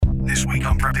week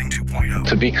on Prepping 2.0.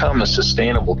 To become a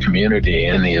sustainable community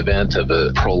in the event of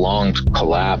a prolonged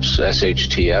collapse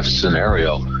SHTF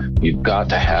scenario, you've got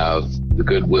to have the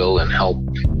goodwill and help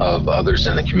of others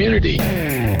in the community.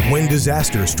 When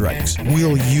disaster strikes,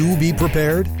 will you be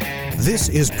prepared? This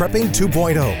is Prepping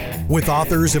 2.0 with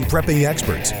authors and prepping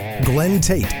experts Glenn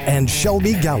Tate and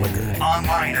Shelby Gallagher.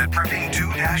 Online at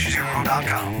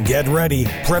prepping2-0.com. Get ready.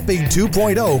 Prepping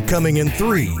 2.0 coming in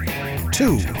 3,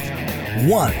 2,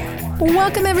 1.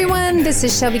 Welcome, everyone. This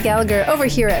is Shelby Gallagher over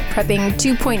here at Prepping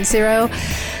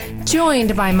 2.0,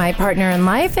 joined by my partner in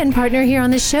life and partner here on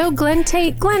the show, Glenn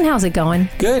Tate. Glenn, how's it going?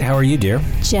 Good. How are you, dear?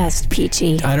 Just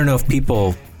peachy. I don't know if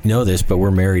people know this, but we're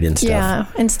married and stuff. Yeah,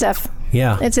 and stuff.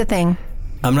 Yeah. It's a thing.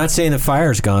 I'm not saying the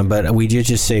fire's gone, but we did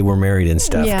just say we're married and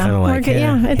stuff. Yeah, kind of like, we're good.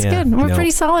 Yeah, it's good. We're pretty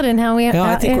solid in how we... No,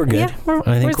 I think we're good. Yeah,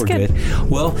 I think we're good.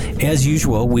 Well, as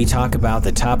usual, we talk about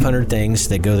the top 100 things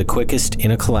that go the quickest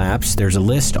in a collapse. There's a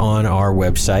list on our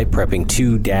website,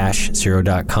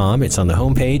 prepping2-0.com. It's on the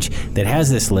homepage that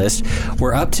has this list.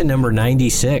 We're up to number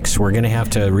 96. We're going to have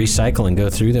to recycle and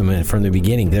go through them from the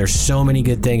beginning. There's so many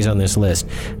good things on this list.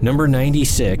 Number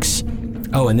 96...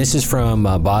 Oh, and this is from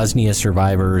Bosnia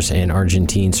survivors and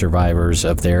Argentine survivors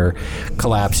of their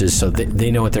collapses, so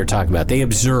they know what they're talking about. They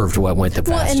observed what went the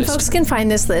fastest. Well, and folks can find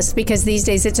this list because these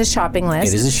days it's a shopping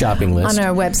list. It is a shopping list. On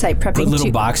our website, Prepping. Put little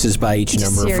boxes by each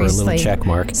number for a little check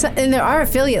mark. So, and there are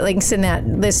affiliate links in that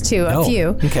list, too, a few.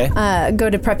 Okay. Go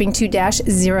to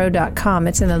prepping2-0.com.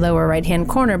 It's in the lower right-hand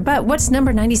corner. But what's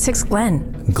number 96,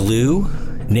 Glenn? Glue,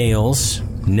 nails,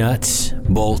 nuts,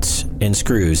 bolts, and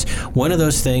screws. One of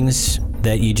those things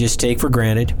that you just take for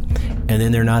granted, and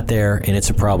then they're not there, and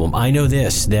it's a problem. I know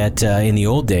this, that in the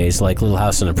old days, like Little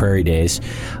House on the Prairie days,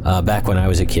 back when I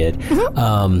was a kid,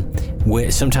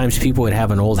 sometimes people would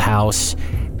have an old house,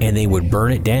 and they would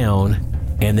burn it down,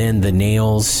 and then the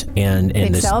nails and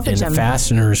the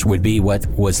fasteners would be what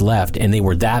was left, and they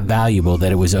were that valuable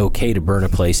that it was okay to burn a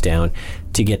place down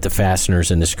to get the fasteners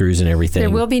and the screws and everything. There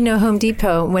will be no Home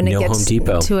Depot when it gets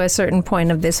to a certain point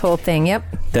of this whole thing. Yep.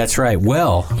 That's right.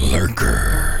 Well,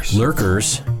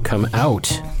 lurkers come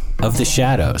out of the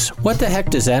shadows. What the heck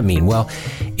does that mean? Well,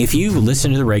 if you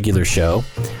listen to the regular show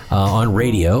on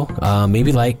radio,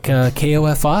 maybe like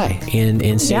KOFI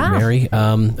in St. Mary,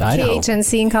 Idaho.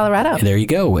 KHNC in Colorado. There you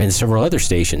go, and several other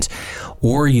stations.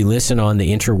 Or you listen on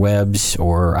the interwebs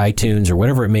or iTunes or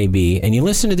whatever it may be, and you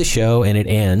listen to the show and it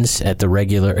ends at the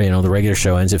regular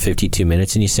show ends at 52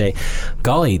 minutes, and you say,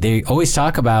 golly, they always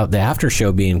talk about the after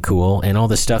show being cool and all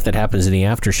the stuff that happens in the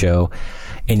after show.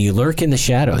 And you lurk in the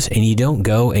shadows, and you don't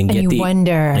go and get the...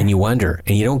 And you wonder.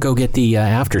 And you don't go get the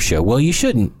after show. Well, you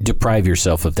shouldn't deprive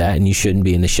yourself of that, and you shouldn't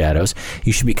be in the shadows.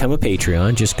 You should become a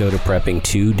Patreon. Just go to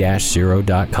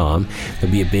prepping2-0.com.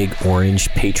 There'll be a big orange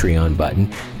Patreon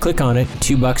button. Click on it,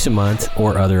 $2 a month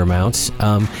or other amounts,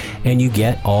 and you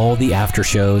get all the after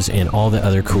shows and all the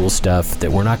other cool stuff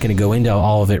that we're not going to go into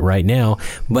all of it right now,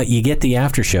 but you get the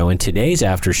after show, and today's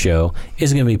after show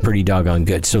is going to be pretty doggone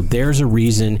good. So there's a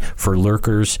reason for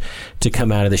lurkers to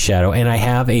come out of the shadow. And I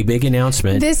have a big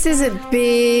announcement. This is a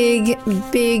big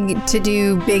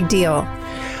to-do, big deal.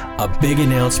 A big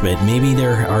announcement. Maybe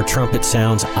there are trumpet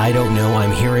sounds. I don't know.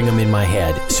 I'm hearing them in my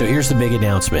head. So here's the big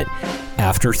announcement.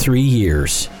 After 3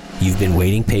 years, you've been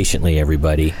waiting patiently,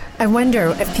 everybody. I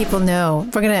wonder if people know.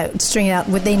 If we're going to string it out,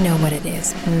 would they know what it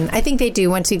is? I think they do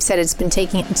once we've said it's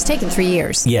taken 3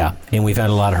 years. Yeah, and we've had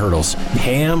a lot of hurdles.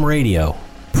 Ham Radio.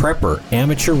 Prepper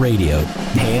Amateur Radio,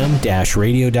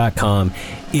 ham-radio.com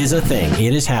is a thing.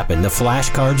 It has happened. The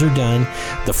flashcards are done.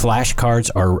 The flashcards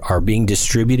are being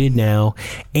distributed now.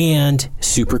 And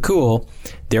super cool,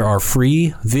 there are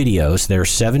free videos. There are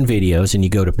 7 videos, and you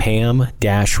go to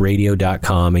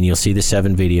pam-radio.com, and you'll see the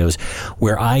 7 videos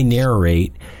where I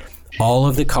narrate all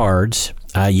of the cards.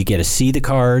 You get to see the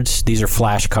cards. These are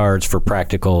flashcards for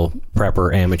practical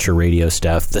prepper amateur radio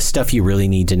stuff. The stuff you really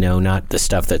need to know, not the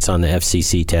stuff that's on the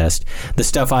FCC test. The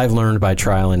stuff I've learned by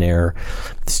trial and error.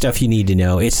 The stuff you need to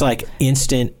know. It's like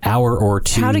instant hour or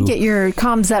two. How to get your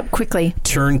comms up quickly.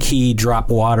 Turnkey, drop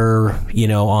water,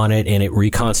 on it, and it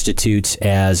reconstitutes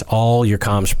as all your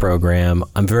comms program.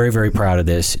 I'm very, very proud of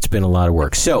this. It's been a lot of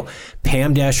work. So,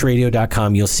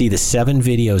 pam-radio.com, you'll see the 7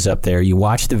 videos up there. You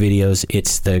watch the videos.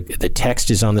 It's the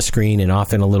text is on the screen, and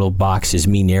off in a little box is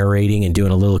me narrating and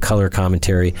doing a little color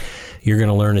commentary. You're going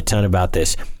to learn a ton about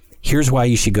this. Here's why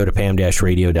you should go to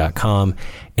pam-radio.com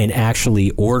and actually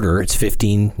order. It's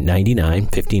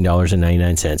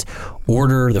 $15.99.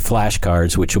 Order the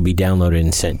flashcards, which will be downloaded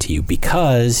and sent to you,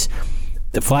 because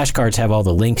the flashcards have all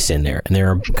the links in there, and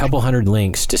there are a couple hundred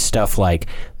links to stuff like,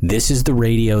 this is the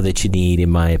radio that you need, in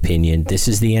my opinion. This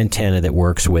is the antenna that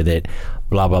works with it.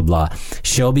 blah, blah, blah.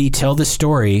 Shelby, tell the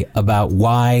story about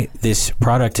why this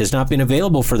product has not been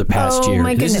available for the past year.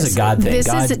 My goodness. This is a God thing. This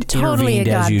God is totally intervened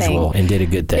a God as usual thing. and did a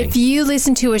good thing. If you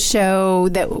listen to a show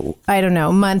that, I don't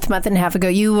know, month and a half ago,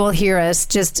 you will hear us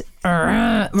just,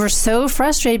 we're so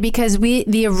frustrated because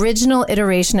the original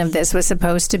iteration of this was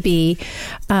supposed to be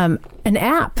an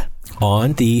app.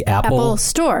 On the Apple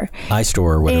Store. iStore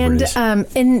or whatever it is.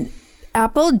 And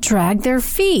Apple dragged their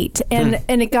feet. And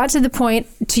it got to the point,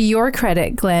 to your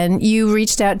credit, Glenn, you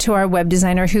reached out to our web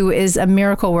designer who is a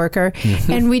miracle worker.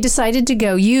 And we decided to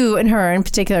go, you and her in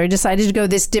particular, decided to go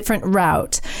this different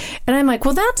route. And I'm like,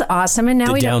 well, that's awesome. And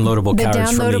now the downloadable cards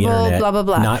from the internet, blah, blah,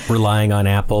 blah. Not relying on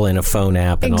Apple and a phone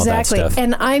app and all that stuff.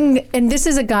 And this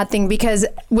is a God thing because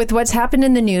with what's happened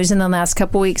in the news in the last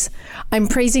couple weeks, I'm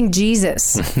praising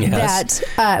Jesus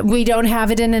that we don't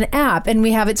have it in an app and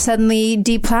we have it suddenly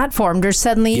deplatformed or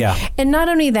suddenly. And not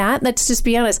only that, let's just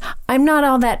be honest, I'm not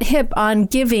all that hip on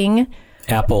giving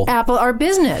Apple our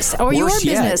business or your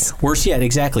business. Worse yet,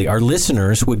 exactly. Our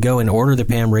listeners would go and order the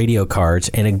Pam radio cards,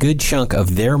 and a good chunk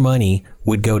of their money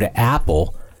would go to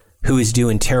Apple, who is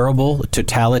doing terrible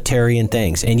totalitarian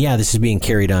things. And this is being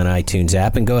carried on iTunes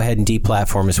app, and go ahead and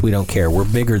deplatform us. We don't care. We're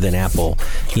bigger than Apple,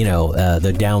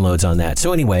 the downloads on that.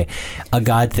 So anyway, a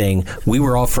God thing. We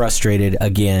were all frustrated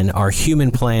again. Our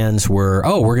human plans were,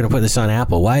 we're going to put this on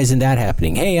Apple. Why isn't that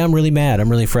happening? Hey, I'm really mad.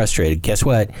 I'm really frustrated. Guess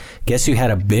what? Guess who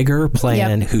had a bigger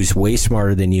plan who's way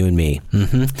smarter than you and me?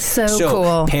 So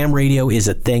cool. Pam Radio is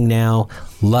a thing now.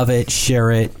 Love it. Share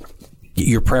it.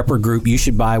 Your prepper group, you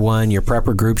should buy one. Your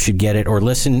prepper group should get it, or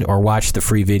listen or watch the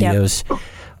free videos.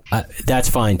 That's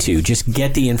fine too. Just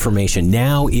get the information.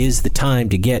 Now is the time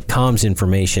to get comms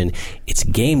information. It's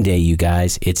game day, you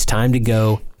guys. It's time to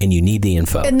go, and you need the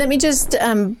info. And let me just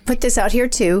put this out here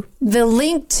too. The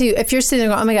link to, if you're sitting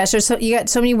there going, oh my gosh, you got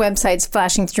so many websites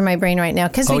flashing through my brain right now.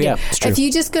 Because it's true. If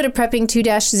you just go to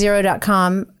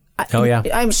prepping2-0.com,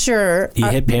 I'm sure. You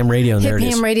hit Pam Radio and there it is.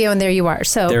 Hit Pam Radio and there you are.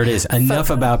 So there it is. Enough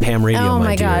about Pam Radio, oh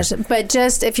my dear. gosh. But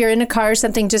just if you're in a car or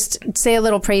something, just say a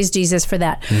little praise Jesus for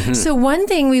that. So one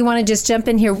thing we want to just jump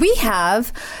in here. We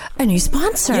have a new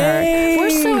sponsor. Yay! We're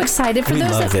so excited. For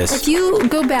those love this. If you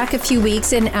go back a few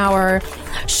weeks in our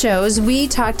shows, we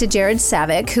talked to Jared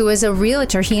Savick, who is a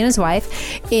realtor, he and his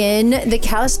wife, in the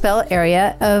Kalispell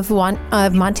area of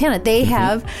Montana. They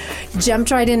have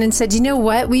jumped right in and said, you know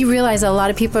what? We realize a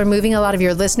lot of people are moving. A lot of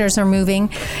your listeners are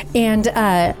moving. And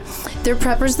they're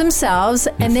preppers themselves.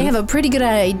 And they have a pretty good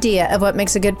idea of what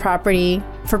makes a good property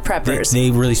for preppers.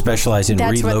 They really specialize in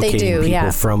relocating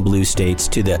people from blue states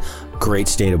to the great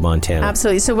state of Montana.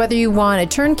 Absolutely. So whether you want a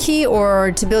turnkey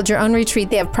or to build your own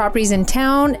retreat, they have properties in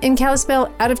town, in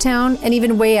Kalispell, out of town, and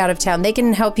even way out of town. They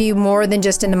can help you more than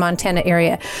just in the Montana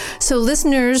area. So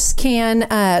listeners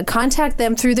can contact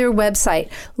them through their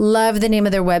website. Love the name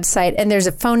of their website. And there's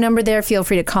a phone number there. Feel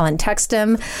free to call and text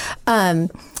them.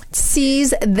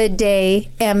 Seize the Day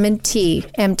MT.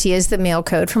 MT is the mail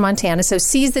code for Montana. So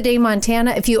Seize the Day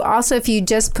Montana. If you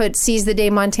just put Seize the Day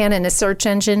Montana in a search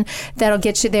engine, that'll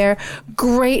get you there.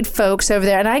 Great folks over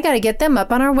there. And I got to get them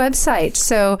up on our website.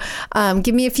 So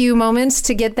give me a few moments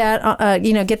to get that,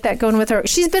 get that going with her.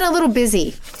 She's been a little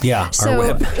busy. Yeah. So, our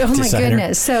web oh my designer.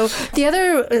 goodness. So the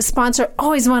other sponsor,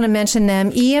 always want to mention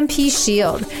them, EMP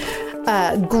Shield.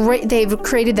 Great. They've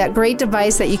created that great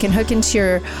device that you can hook into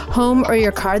your home or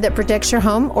your car that protects your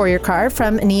home or your car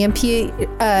from an EMP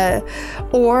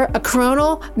or a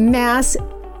coronal mass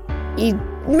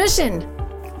ejection.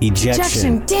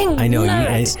 Dang, I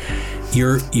know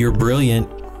you're brilliant.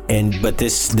 But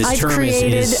this term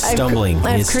is stumbling.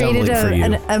 I've created for you.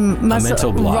 a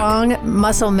mental block. Wrong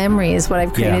muscle memory is what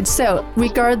I've created. Yeah. So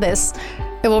regardless,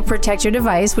 it will protect your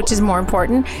device, which is more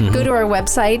important. Go to our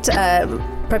website,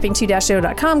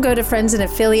 prepping2-0.com. Go to Friends and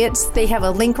Affiliates. They have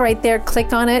a link right there.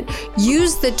 Click on it.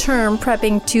 Use the term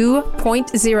Prepping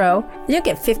 2.0. You'll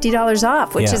get $50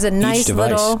 off, which is a nice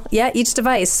little, each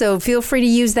device. So feel free to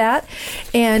use that.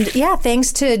 And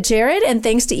thanks to Jared and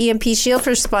thanks to EMP Shield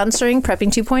for sponsoring Prepping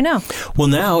 2.0. Well,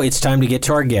 now it's time to get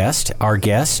to our guest. Our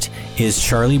guest is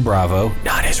Charlie Bravo,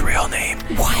 not his real name.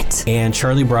 What? And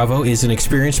Charlie Bravo is an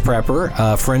experienced prepper,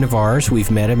 a friend of ours.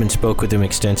 We've met him and spoke with him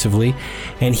extensively.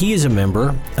 And he is a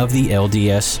member of the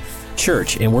LDS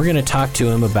Church. And we're going to talk to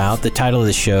him about, the title of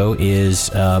the show is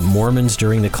Mormons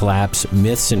During the Collapse,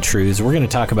 Myths and Truths. We're going to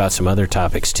talk about some other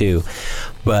topics too.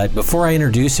 But before I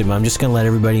introduce him, I'm just going to let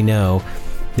everybody know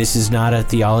this is not a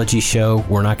theology show.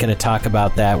 We're not going to talk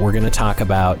about that. We're going to talk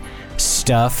about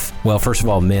stuff, well, first of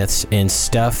all, myths and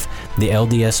stuff the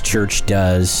LDS Church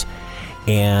does.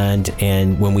 And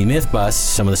when we myth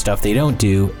bust some of the stuff they don't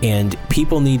do, and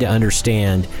people need to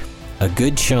understand a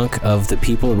good chunk of the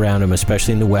people around them,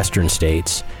 especially in the western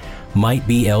states, might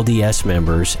be LDS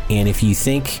members. And if you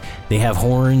think they have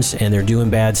horns and they're doing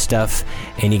bad stuff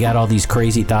and you got all these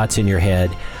crazy thoughts in your head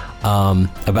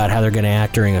about how they're going to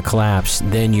act during a collapse,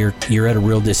 then you're at a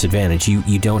real disadvantage.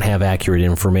 You don't have accurate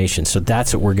information. So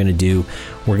that's what we're going to do.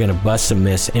 We're going to bust some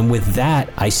myths. And with that,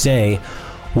 I say,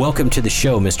 welcome to the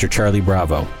show, Mr. Charlie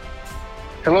Bravo.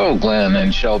 Hello, Glenn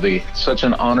and Shelby. Such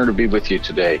an honor to be with you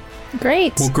today.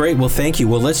 Great. Well, great. Well, thank you.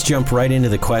 Well, let's jump right into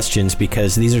the questions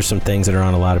because these are some things that are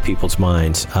on a lot of people's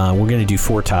minds. We're going to do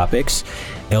 4 topics.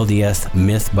 LDS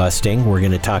myth busting. We're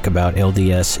going to talk about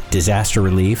LDS disaster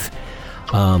relief.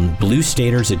 Blue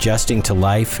staters adjusting to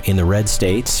life in the red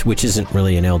states, which isn't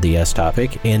really an LDS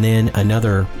topic. And then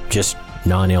another just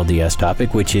non-LDS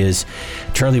topic, which is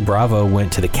Charlie Bravo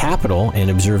went to the Capitol and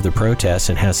observed the protests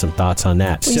and has some thoughts on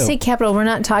that. When you say Capitol, we're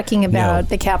not talking about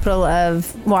the capital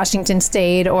of Washington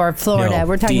State or Florida. No,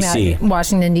 we're talking DC. about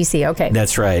Washington, D.C. Okay.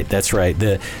 That's right.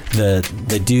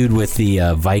 The dude with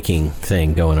the Viking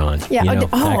thing going on. Yeah. You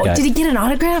know, did he get an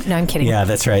autograph? No, I'm kidding. Yeah,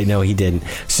 that's right. No, he didn't.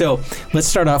 So let's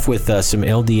start off with some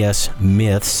LDS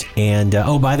myths. And,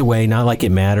 by the way, not like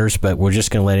it matters, but we're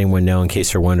just going to let anyone know in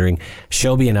case they're wondering,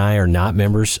 Shelby and I are not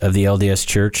members of the LDS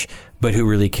Church, but who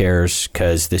really cares,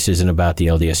 because this isn't about the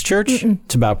LDS Church. Mm-mm.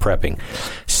 It's about prepping.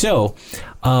 So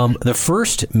the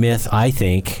first myth I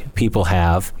think people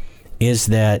have is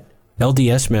that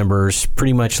LDS members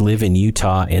pretty much live in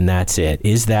Utah and that's it.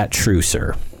 Is that true,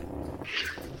 sir?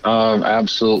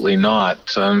 Absolutely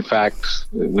not. In fact,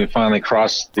 we finally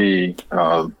crossed the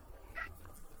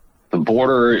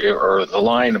border or the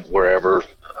line of wherever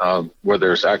where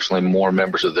there's actually more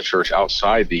members of the church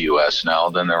outside the U.S. now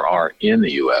than there are in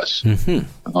the U.S.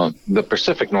 Mm-hmm. The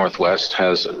Pacific Northwest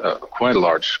has quite a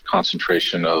large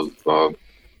concentration of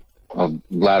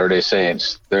Latter-day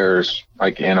Saints. There's,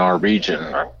 like in our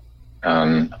region,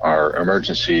 our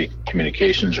emergency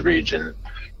communications region,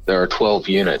 there are 12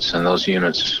 units, and those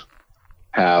units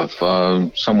have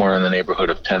somewhere in the neighborhood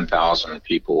of 10,000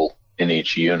 people in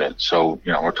each unit. So,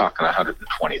 we're talking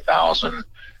 120,000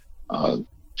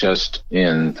 just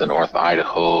in the North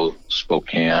Idaho,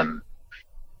 Spokane,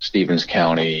 Stevens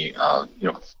County,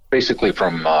 basically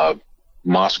from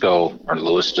Moscow or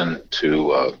Lewiston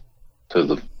to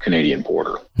the Canadian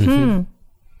border. Mm-hmm.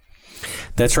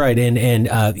 That's right.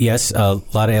 And yes, a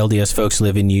lot of LDS folks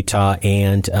live in Utah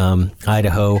and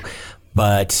Idaho,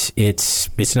 but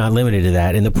it's not limited to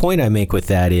that. And the point I make with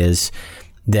that is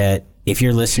that if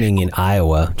you're listening in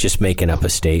Iowa, just making up a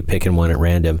state, picking one at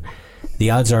random,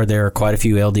 the odds are there are quite a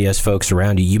few LDS folks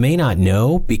around you. You may not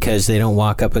know because they don't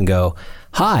walk up and go,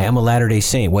 "Hi, I'm a Latter-day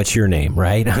Saint. What's your name?"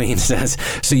 Right? I mean,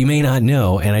 so you may not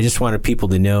know. And I just wanted people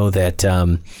to know that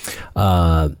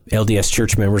LDS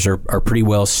church members are pretty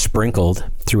well sprinkled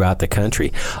throughout the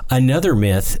country. Another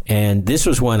myth, and this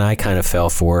was one I kind of fell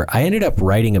for. I ended up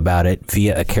writing about it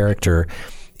via a character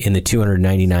in the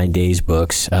 299 Days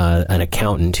books, an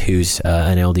accountant who's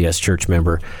an LDS church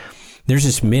member. There's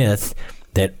this myth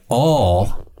that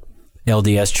all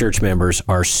LDS church members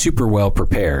are super well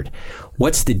prepared.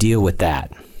 What's the deal with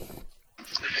that?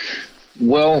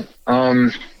 Well,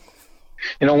 one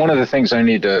of the things I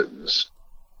need to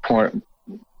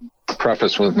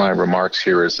preface with my remarks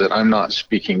here is that I'm not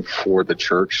speaking for the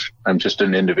church. I'm just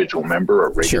an individual member,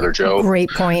 a regular Joe. Great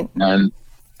point. And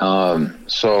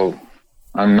so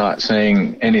I'm not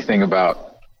saying anything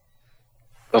about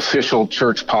official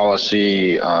church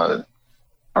policy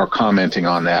or commenting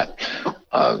on that.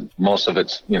 Most of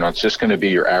it's, it's just going to be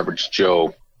your average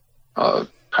Joe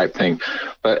type thing.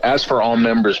 But as for all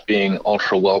members being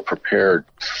ultra well prepared,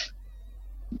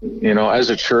 as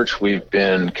a church, we've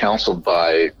been counseled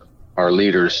by our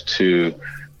leaders to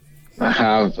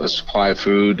have a supply of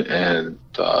food and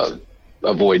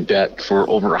avoid debt for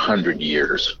over 100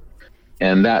 years.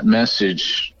 And that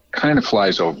message kind of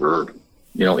flies over,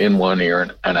 in one ear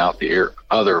and out the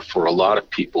other for a lot of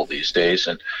people these days.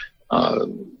 And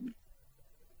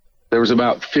there was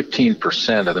about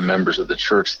 15% of the members of the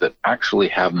church that actually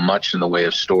have much in the way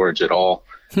of storage at all.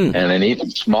 And an even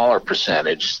smaller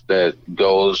percentage that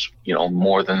goes,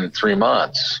 more than 3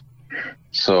 months.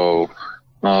 So,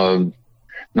 no,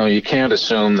 you can't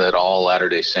assume that all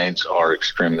Latter-day Saints are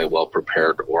extremely well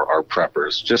prepared or are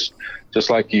preppers. Just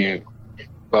like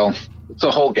it's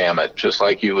a whole gamut. Just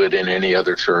like you would in any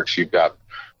other church, you've got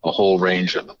a whole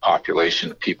range of the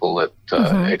population of people that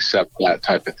accept that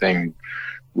type of thing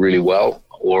really well,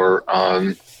 or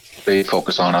they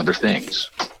focus on other things.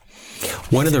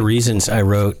 One of the reasons I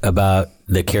wrote about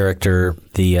the character,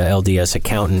 the LDS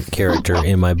accountant character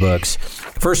in my books,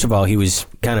 first of all, he was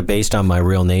kind of based on my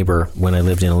real neighbor when I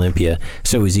lived in Olympia,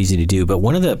 so it was easy to do. But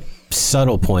one of the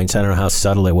subtle points, I don't know how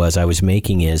subtle it was, I was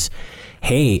making is,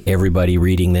 hey, everybody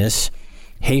reading this,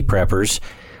 hey, preppers,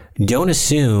 don't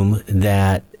assume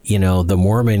that, you know, the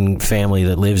Mormon family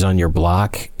that lives on your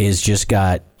block is just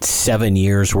got 7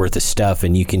 years worth of stuff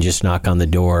and you can just knock on the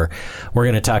door. We're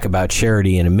going to talk about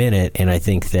charity in a minute, and I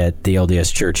think that the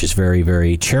LDS Church is very,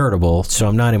 very charitable. So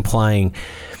I'm not implying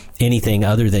anything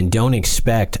other than don't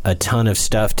expect a ton of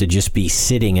stuff to just be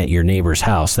sitting at your neighbor's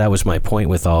house. That was my point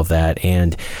with all of that.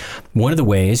 And one of the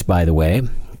ways, by the way,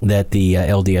 that the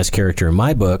LDS character in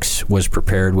my books was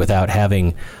prepared without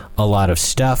having a lot of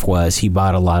stuff was he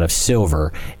bought a lot of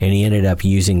silver, and he ended up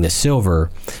using the silver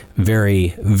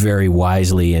very, very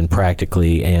wisely and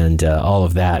practically and all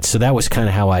of that. So that was kind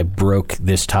of how I broke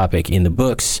this topic in the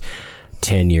books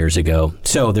 10 years ago.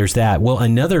 So there's that. Well,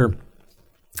 another,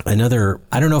 I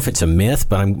don't know if it's a myth,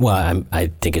 but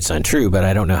I think it's untrue, but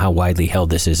I don't know how widely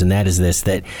held this is. And that is this,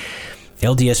 that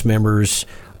LDS members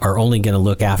are only going to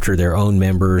look after their own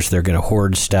members. They're going to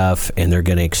hoard stuff and they're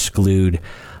going to exclude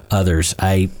others.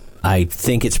 I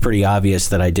think it's pretty obvious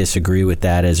that I disagree with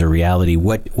that as a reality.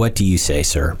 What do you say,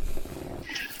 sir?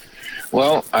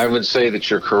 Well, I would say that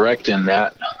you're correct in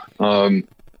that. The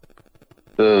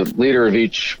leader of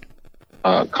each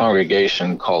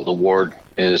congregation, called a ward,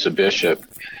 is a bishop,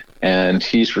 and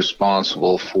he's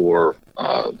responsible for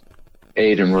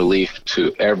aid and relief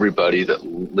to everybody that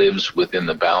lives within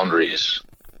the boundaries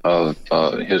of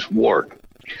his ward.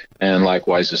 And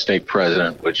likewise, the stake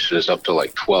president, which is up to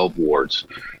like 12 wards.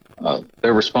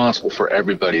 They're responsible for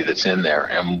everybody that's in there.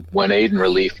 And when aid and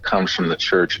relief comes from the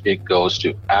church, it goes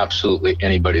to absolutely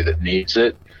anybody that needs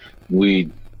it.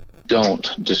 We don't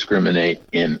discriminate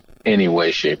in any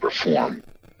way, shape, or form.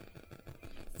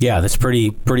 Yeah, that's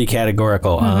pretty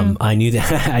categorical. Mm-hmm. I knew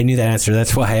that answer.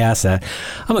 That's why I asked that.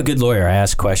 I'm a good lawyer. I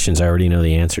ask questions I already know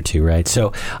the answer to, right?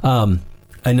 So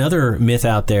another myth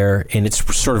out there, and it's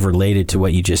sort of related to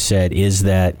what you just said, is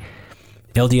that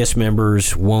LDS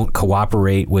members won't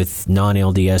cooperate with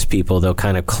non-LDS people. They'll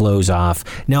kind of close off.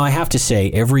 Now, I have to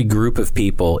say, every group of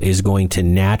people is going to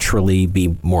naturally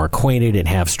be more acquainted and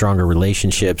have stronger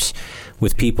relationships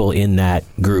with people in that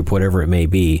group, whatever it may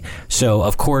be. So,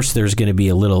 of course, there's going to be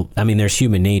there's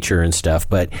human nature and stuff.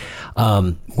 But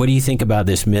what do you think about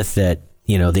this myth that,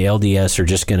 you know, the LDS are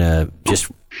just going to just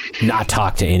not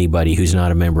talk to anybody who's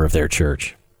not a member of their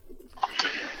church?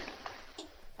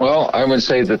 Well, I would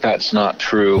say that that's not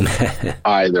true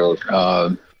either.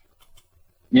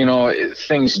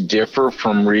 Things differ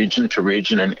from region to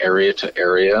region and area to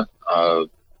area.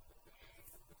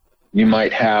 You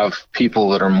might have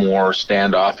people that are more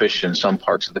standoffish in some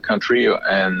parts of the country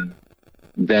and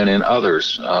than in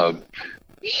others.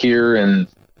 Here in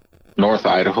North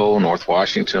Idaho, North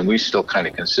Washington, we still kind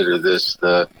of consider this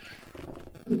the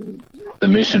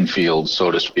mission field,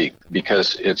 so to speak,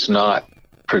 because it's not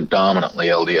predominantly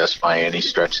LDS by any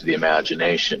stretch of the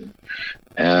imagination.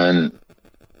 And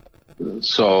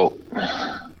so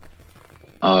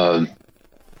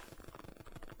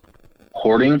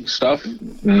hoarding stuff,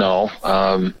 no.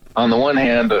 On the one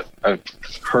hand, I've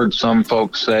heard some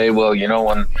folks say, well, you know,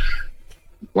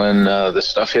 when the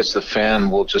stuff hits the fan,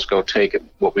 we'll just go take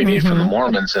what we need from the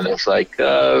Mormons. And it's like,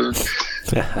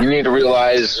 you need to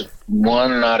realize,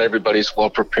 one, not everybody's well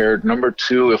prepared. Number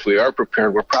two, if we are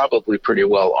prepared, we're probably pretty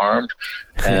well armed.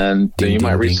 And you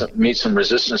might meet some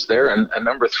resistance there. And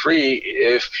number three,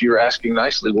 if you're asking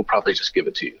nicely, we'll probably just give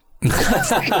it to you.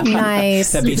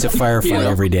 Nice. That beats a firefight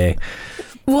every day.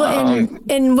 Well,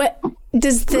 and what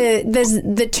does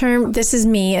the term, this is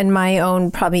me and my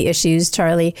own probably issues,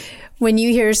 Charlie, when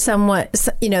you hear someone,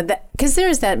 you know, that, because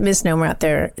there's that misnomer out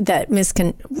there, that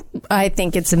I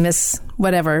think it's a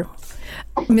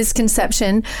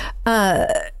misconception.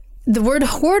 The word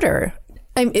hoarder.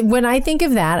 When I think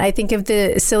of that, I think of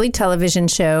the silly television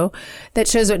show that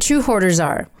shows what true hoarders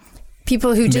are.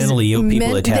 People who just mentally ill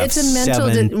people that have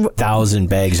 7,000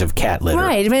 bags of cat litter,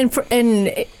 right?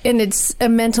 And it's a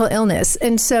mental illness,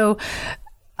 and so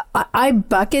I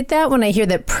bucket that when I hear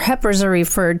that preppers are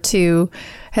referred to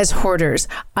as hoarders.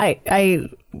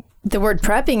 The word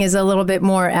prepping is a little bit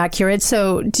more accurate.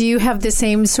 So do you have the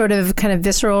same sort of kind of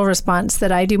visceral response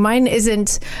that I do? Mine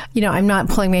isn't, you know, I'm not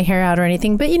pulling my hair out or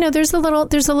anything, but you know, there's a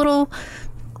little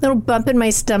bump in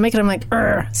my stomach and I'm like,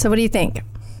 "Urgh." So what do you think?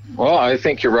 Well, I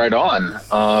think you're right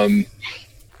on.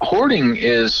 Hoarding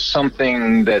is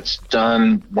something that's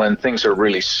done when things are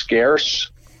really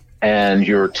scarce and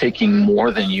you're taking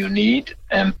more than you need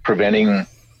and preventing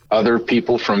other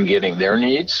people from getting their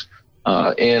needs.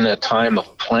 in a time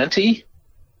of plenty,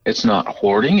 it's not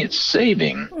hoarding, it's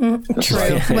saving. It's True.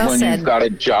 like Well when said. you've got a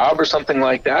job or something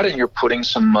like that and you're putting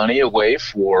some money away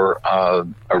for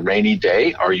a rainy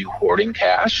day, are you hoarding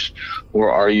cash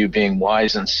or are you being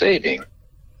wise and saving?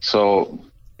 So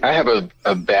I have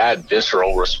a bad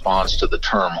visceral response to the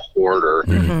term hoarder,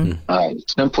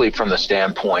 simply from the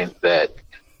standpoint that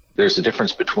there's a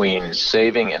difference between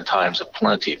saving in times of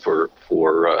plenty for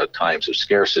times of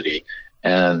scarcity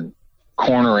and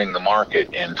cornering the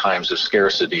market in times of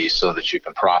scarcity so that you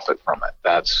can profit from it.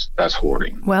 That's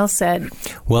hoarding. Well said.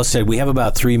 Well said. We have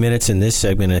about 3 minutes in this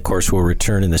segment. Of course, we'll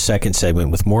return in the second segment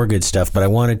with more good stuff. But I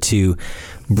wanted to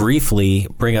briefly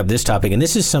bring up this topic, and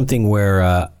this is something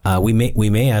where we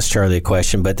may ask Charlie a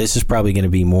question, but this is probably going to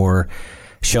be more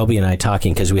Shelby and I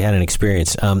talking because we had an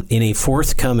experience. In a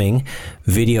forthcoming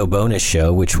video bonus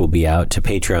show, which will be out to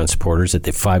Patreon supporters at the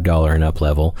 $5 and up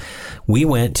level, we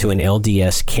went to an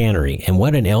LDS cannery. And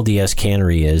what an LDS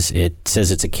cannery is, it says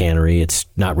it's a cannery. It's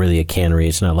not really a cannery.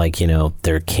 It's not like,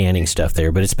 they're canning stuff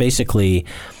there, but it's basically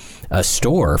a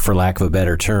store, for lack of a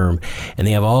better term. And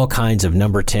they have all kinds of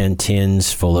number 10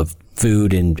 tins full of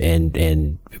food and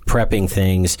prepping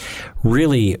things.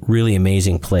 Really, really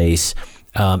amazing place.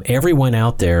 Everyone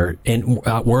out there, and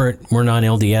we're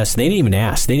non-LDS. They didn't even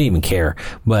ask. They didn't even care.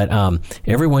 But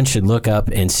everyone should look up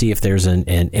and see if there's an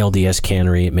LDS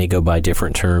cannery. It may go by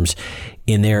different terms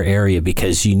in their area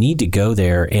because you need to go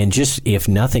there and just, if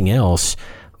nothing else,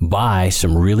 buy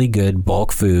some really good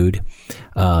bulk food.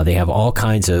 They have all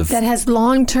kinds of... That has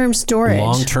long-term storage.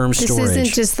 Long-term storage. This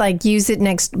isn't just like use it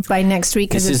by next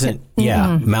week. This isn't,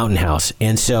 Mountain House.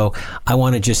 And so I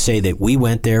want to just say that we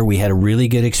went there. We had a really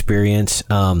good experience.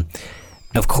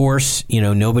 Of course,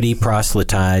 nobody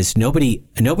proselytized. Nobody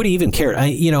even cared.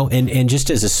 And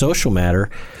just as a social matter,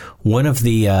 one of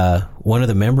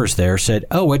the members there said,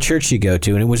 "Oh, what church you go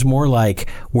to?" And it was more like,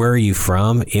 "Where are you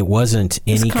from?" It wasn't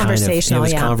any kind of. It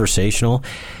was conversational,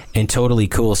 and totally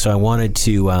cool. So I wanted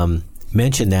to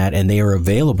mention that, and they are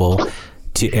available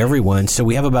to everyone. So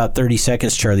we have about 30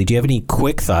 seconds, Charlie. Do you have any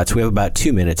quick thoughts? We have about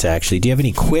 2 minutes, actually. Do you have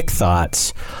any quick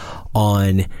thoughts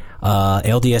on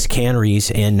LDS canneries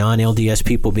and non-LDS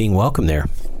people being welcome there?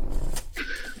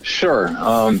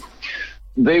 Sure.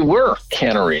 They were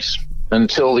canneries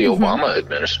until the Obama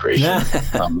administration.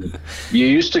 You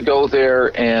used to go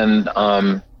there and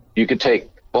you could take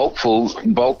bulk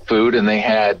food, and they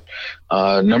had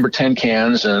number 10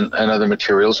 cans and other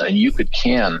materials, and you could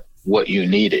can what you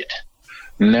needed.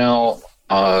 Now,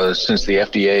 since the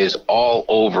FDA is all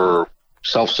over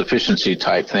self-sufficiency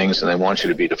type things and they want you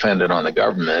to be dependent on the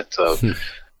government,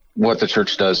 what the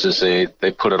church does is they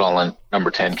put it all in number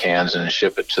 10 cans and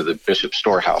ship it to the bishop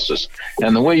storehouses.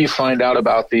 And the way you find out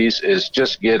about these is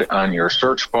just get on your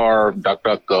search bar,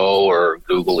 DuckDuckGo or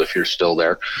Google if you're still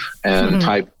there, and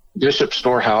type bishop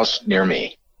storehouse near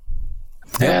me.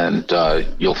 And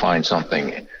you'll find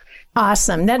something.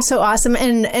 Awesome. That's so awesome.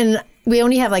 And we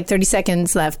only have like 30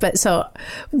 seconds left, but so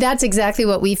that's exactly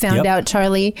what we found out,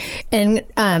 Charlie. And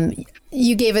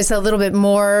you gave us a little bit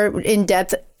more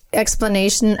in-depth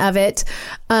explanation of it.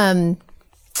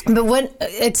 But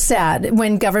it's sad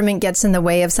when government gets in the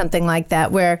way of something like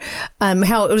that, where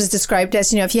how it was described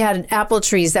as, if you had apple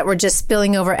trees that were just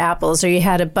spilling over apples, or you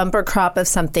had a bumper crop of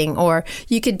something, or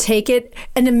you could take it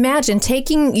and imagine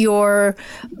taking your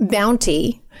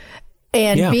bounty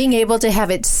and being able to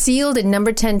have it sealed in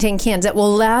number 10 tin cans that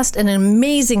will last an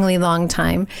amazingly long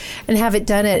time and have it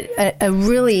done at a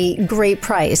really great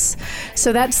price.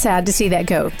 So that's sad to see that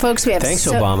go. Folks, we have... Thanks,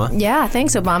 Obama. Yeah,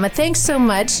 thanks, Obama. Thanks so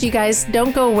much. You guys,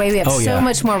 don't go away. We have so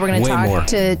much more. We're going to talk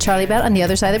to Charlie about on the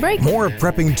other side of the break. More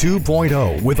Prepping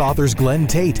 2.0 with authors Glenn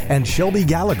Tate and Shelby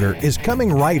Gallagher is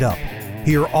coming right up.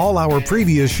 Hear all our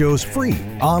previous shows free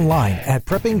online at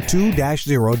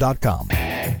prepping2-0.com.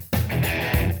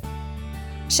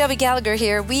 Shelby Gallagher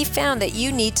here. We found that you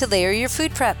need to layer your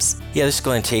food preps. Yeah, this is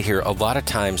Glenn Tate here. A lot of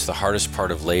times the hardest part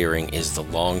of layering is the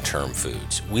long-term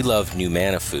foods. We love New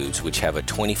Manna foods, which have a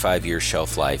 25-year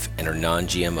shelf life and are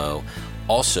non-GMO.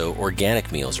 Also,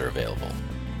 organic meals are available.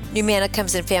 New Manna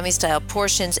comes in family-style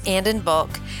portions and in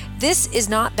bulk. This is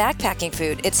not backpacking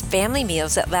food. It's family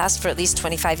meals that last for at least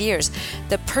 25 years.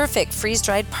 The perfect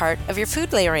freeze-dried part of your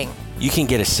food layering. You can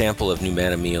get a sample of New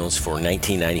Manna meals for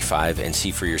 $19.95 and see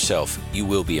for yourself. You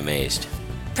will be amazed.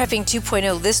 Prepping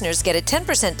 2.0 listeners get a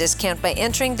 10% discount by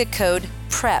entering the code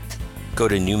PREP. Go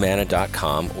to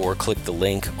newmanna.com or click the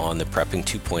link on the Prepping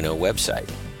 2.0 website.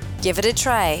 Give it a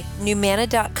try.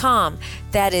 Newmanna.com.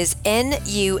 That is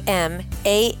NUMANNA.com.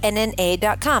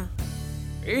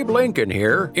 Abe Lincoln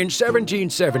here. In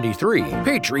 1773,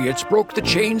 patriots broke the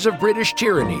chains of British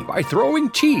tyranny by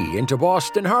throwing tea into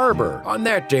Boston Harbor. On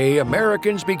that day,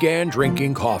 Americans began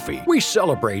drinking coffee. We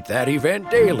celebrate that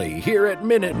event daily here at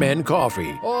Minutemen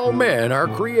Coffee. All men are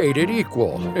created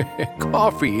equal.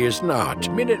 Coffee is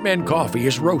not. Minutemen Coffee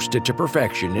is roasted to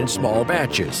perfection in small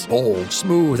batches. Bold,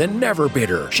 smooth, and never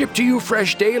bitter. Shipped to you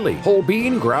fresh daily. Whole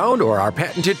bean, ground, or our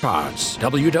patented pods.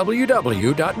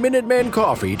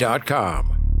 www.minutemencoffee.com.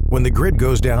 When the grid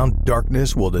goes down,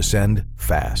 darkness will descend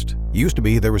fast. Used to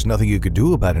be there was nothing you could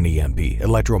do about an EMP,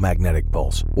 electromagnetic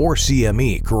pulse, or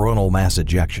CME, coronal mass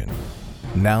ejection.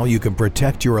 Now you can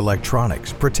protect your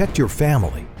electronics, protect your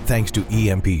family, thanks to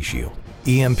EMP Shield.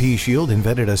 EMP Shield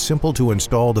invented a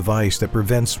simple-to-install device that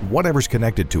prevents whatever's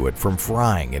connected to it from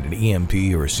frying in an EMP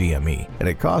or CME, and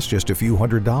it costs just a few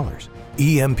 $100s.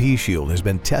 EMP Shield has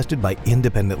been tested by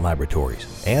independent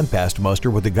laboratories and passed muster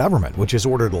with the government, which has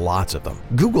ordered lots of them.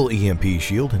 Google EMP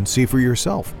Shield and see for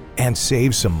yourself. And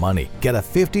save some money. Get a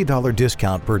 $50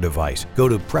 discount per device. Go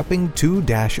to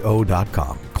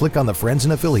prepping2-0.com. Click on the Friends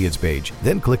and Affiliates page,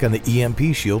 then click on the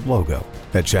EMP Shield logo.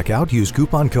 At checkout, use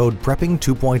coupon code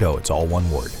PREPPING2.0. It's all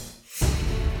one word.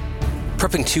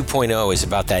 Prepping 2.0 is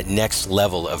about that next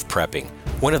level of prepping.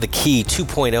 One of the key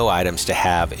 2.0 items to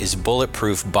have is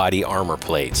bulletproof body armor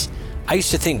plates. I used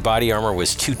to think body armor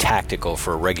was too tactical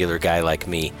for a regular guy like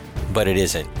me, but it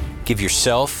isn't. Give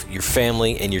yourself, your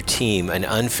family, and your team an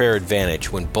unfair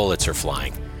advantage when bullets are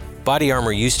flying. Body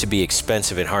armor used to be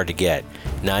expensive and hard to get.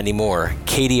 Not anymore.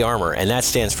 KD Armor, and that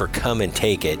stands for Come and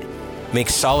Take It,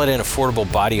 makes solid and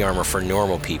affordable body armor for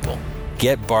normal people.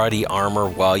 Get body armor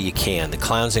while you can. The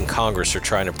clowns in Congress are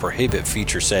trying to prohibit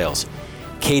future sales.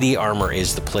 KD Armor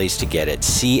is the place to get it.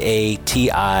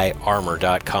 CATI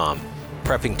armor.com.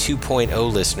 Prepping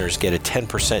 2.0 listeners get a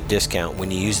 10% discount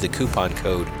when you use the coupon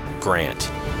code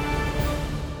GRANT.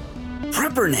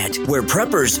 PrepperNet, where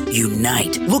preppers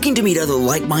unite. Looking to meet other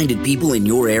like-minded people in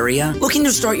your area? Looking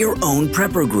to start your own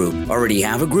prepper group? Already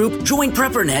have a group? Join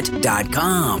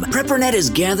PrepperNet.com. PrepperNet has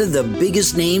gathered the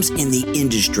biggest names in the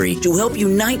industry to help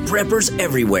unite preppers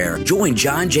everywhere. Join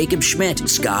John Jacob Schmidt,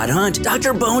 Scott Hunt,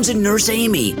 Dr. Bones and Nurse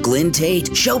Amy, Glenn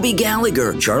Tate, Shelby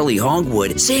Gallagher, Charlie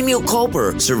Hogwood, Samuel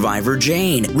Culper, Survivor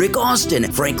Jane, Rick Austin,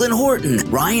 Franklin Horton,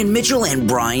 Ryan Mitchell, and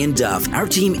Brian Duff. Our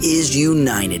team is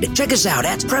united. Check us out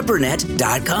at PrepperNet.com.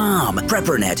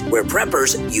 PrepperNet, where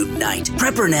preppers unite.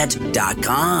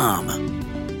 PrepperNet.com.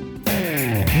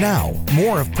 Now,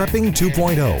 more of Prepping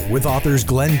 2.0 with authors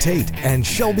Glenn Tate and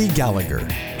Shelby Gallagher.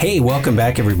 Hey, welcome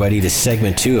back, everybody, to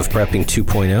segment 2 of Prepping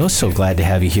 2.0. So glad to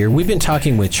have you here. We've been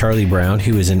talking with Charlie Brown,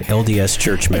 who is an LDS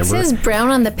church member. It says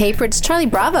Brown on the paper. It's Charlie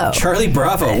Bravo. Charlie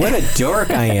Bravo. What a dork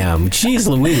I am. Jeez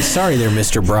Louise. Sorry there,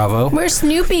 Mr. Bravo. Where's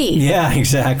Snoopy? Yeah,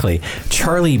 exactly.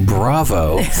 Charlie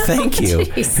Bravo. Thank you.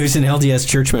 Who's an LDS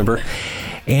church member.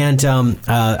 And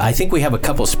I think we have a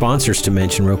couple sponsors to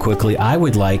mention real quickly. I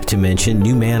would like to mention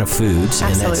New Manna Foods.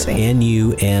 Absolutely. And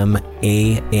that's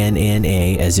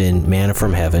NUMANNA, as in manna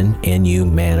from heaven, NU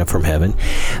manna from heaven.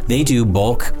 They do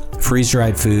bulk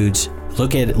freeze-dried foods.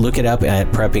 Look it up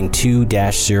at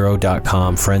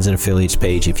prepping2-0.com, Friends and Affiliates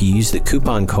page. If you use the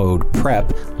coupon code PREP,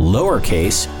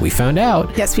 lowercase, we found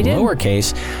out. Yes, we did.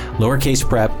 Lowercase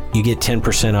PREP, you get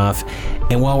 10% off.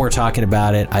 And while we're talking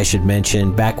about it, I should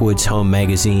mention Backwoods Home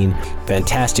Magazine,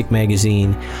 fantastic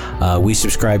magazine. We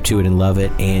subscribe to it and love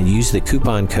it. And use the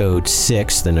coupon code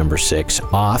 6, the number 6,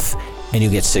 off. And you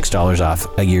get $6 off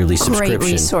a yearly subscription.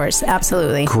 Great resource,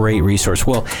 absolutely. Great resource.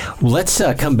 Well, let's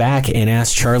come back and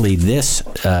ask Charlie this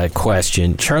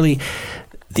question. Charlie,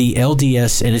 the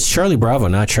LDS, and it's Charlie Bravo,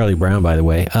 not Charlie Brown, by the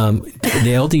way, the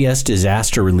LDS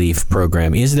Disaster Relief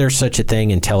Program, is there such a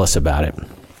thing? And tell us about it.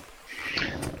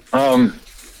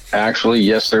 Actually,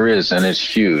 yes, there is, and it's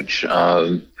huge.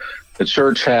 The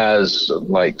church has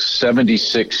like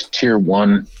 76 Tier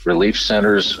 1 relief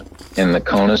centers in the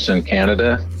CONUS in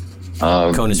Canada.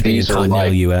 These are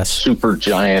like US. Super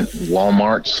giant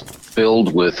Walmarts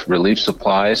filled with relief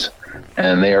supplies,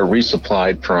 and they are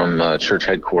resupplied from church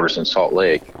headquarters in Salt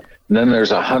Lake. And then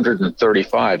there's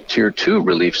 135 Tier 2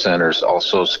 relief centers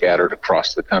also scattered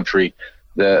across the country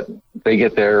that they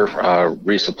get their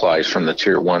resupplies from the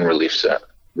Tier 1 relief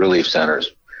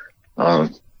centers.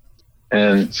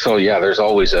 And so, yeah, there's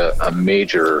always a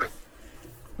major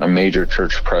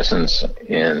church presence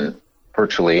in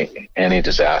virtually any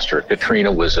disaster. Katrina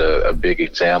was a big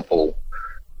example.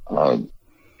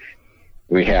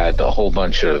 We had a whole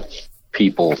bunch of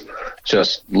people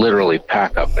just literally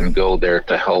pack up and go there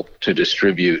to help to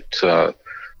distribute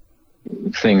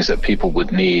things that people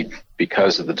would need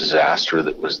because of the disaster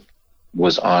that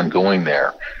was ongoing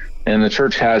there. And the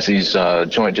church has these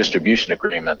joint distribution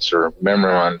agreements or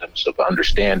memorandums of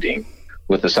understanding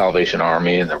with the Salvation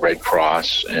Army and the Red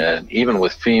Cross, and even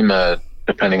with FEMA,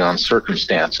 depending on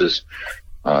circumstances.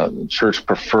 The church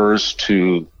prefers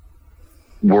to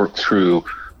work through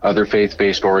other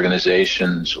faith-based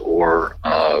organizations or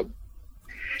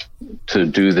to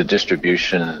do the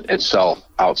distribution itself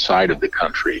outside of the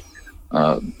country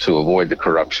to avoid the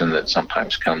corruption that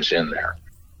sometimes comes in there.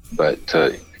 But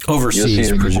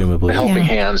overseas, presumably, the helping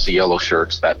hands, the yellow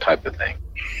shirts, that type of thing.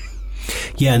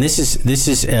 Yeah, and this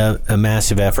is a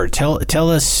massive effort. Tell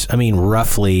us, I mean,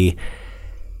 roughly,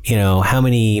 how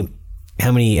many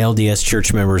LDS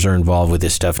church members are involved with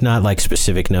this stuff? Not like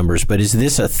specific numbers, but is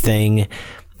this a thing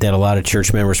that a lot of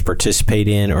church members participate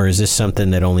in, or is this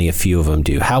something that only a few of them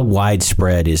do? How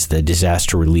widespread is the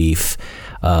disaster relief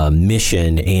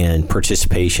mission and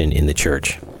participation in the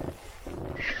church?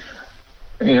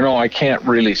 I can't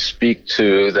really speak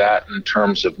to that in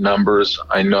terms of numbers.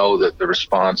 I know that the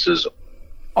response is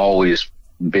always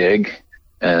big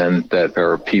and that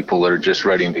there are people that are just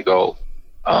ready to go.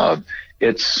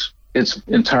 It's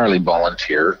entirely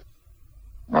volunteer.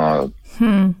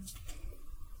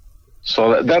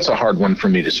 So that's a hard one for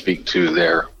me to speak to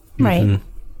there. Right. Mm-hmm.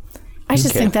 I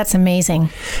just think that's amazing.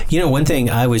 One thing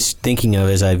I was thinking of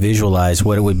as I visualized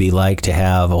what it would be like to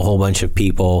have a whole bunch of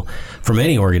people from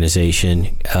any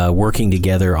organization working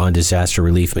together on disaster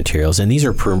relief materials. And these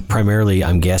are primarily,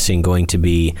 I'm guessing, going to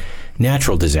be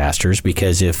natural disasters,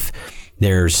 because if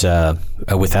there's a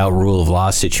without rule of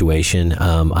law situation,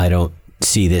 I don't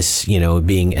see this,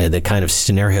 being the kind of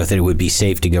scenario that it would be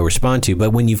safe to go respond to.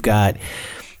 But when you've got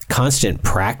constant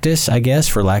practice, I guess,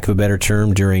 for lack of a better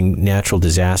term, during natural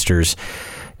disasters,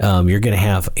 you're going to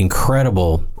have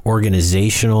incredible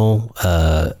organizational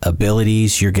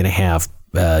abilities. You're going to have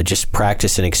just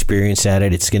practice and experience at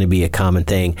it. It's going to be a common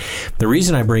thing. The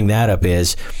reason I bring that up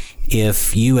is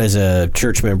if you as a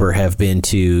church member have been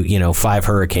to, 5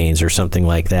 hurricanes or something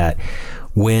like that,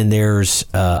 when there's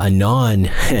a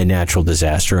non-natural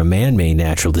disaster, a man-made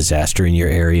natural disaster in your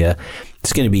area,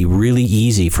 it's going to be really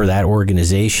easy for that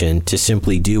organization to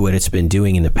simply do what it's been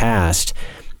doing in the past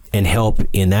and help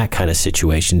in that kind of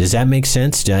situation. Does that make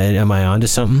sense? Am I onto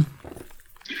something?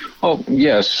 Oh,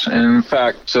 yes. And in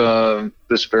fact,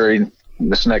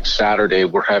 this next Saturday,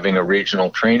 we're having a regional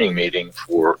training meeting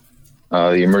for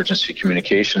the emergency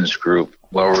communications group,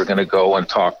 where we're going to go and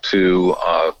talk to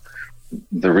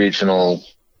the regional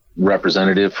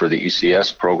representative for the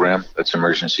ECS program, that's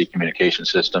Emergency Communication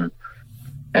System.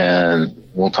 And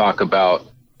we'll talk about,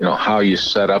 how you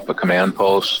set up a command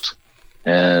post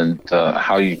and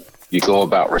how you go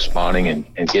about responding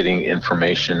and getting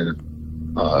information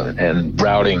and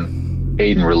routing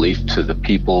aid and relief to the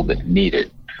people that need it.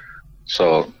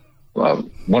 So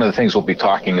one of the things we'll be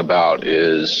talking about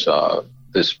is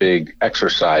this big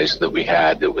exercise that we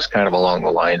had that was kind of along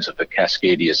the lines of a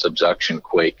Cascadia subduction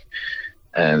quake.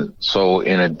 And so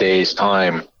in a day's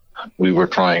time, we were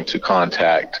trying to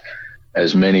contact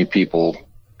as many people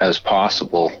as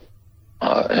possible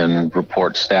and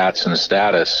report stats and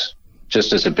status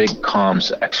just as a big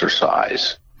comms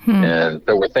exercise. And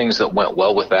there were things that went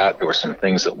well with that. There were some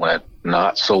things that went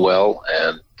not so well.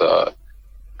 And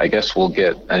I guess we'll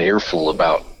get an earful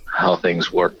about how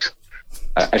things worked.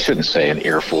 I shouldn't say an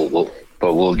earful,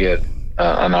 but we'll get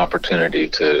an opportunity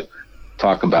to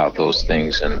talk about those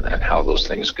things and how those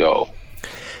things go.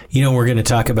 We're going to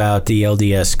talk about the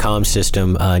LDS comm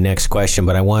system next question,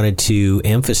 but I wanted to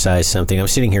emphasize something. I'm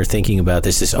sitting here thinking about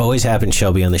this. This always happens,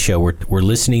 Shelby, on the show. We're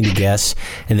listening to guests,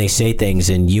 and they say things,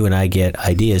 and you and I get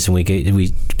ideas, and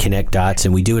we connect dots,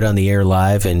 and we do it on the air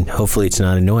live, and hopefully it's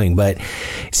not annoying. But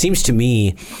it seems to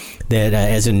me that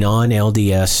as a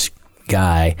non-LDS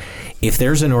guy, if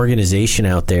there's an organization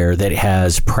out there that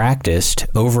has practiced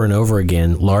over and over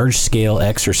again large-scale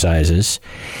exercises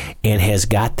and has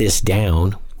got this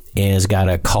down, and has got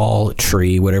a call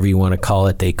tree, whatever you want to call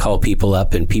it. They call people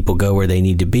up and people go where they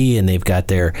need to be, and they've got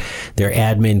their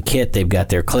admin kit, they've got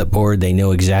their clipboard, they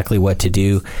know exactly what to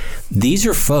do. These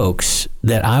are folks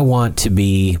that I want to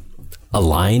be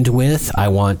aligned with. I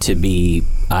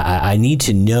need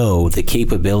to know the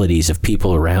capabilities of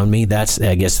people around me. That's,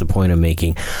 I guess, the point I'm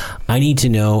making. I need to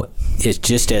know, it's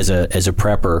just as a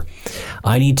prepper,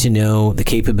 I need to know the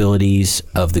capabilities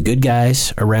of the good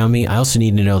guys around me. I also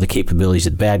need to know the capabilities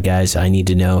of the bad guys. I need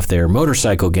to know if they're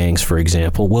motorcycle gangs, for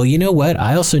example. Well, you know what?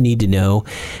 I also need to know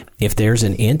if there's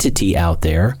an entity out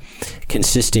there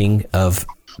consisting of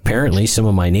apparently some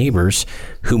of my neighbors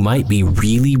who might be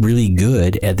really, really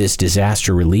good at this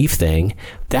disaster relief thing.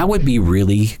 That would be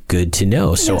really good to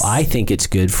know. So I think it's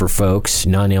good for folks,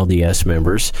 non-LDS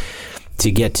members, to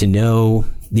get to know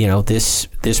this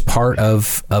part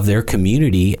of their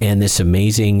community and this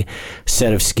amazing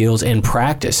set of skills and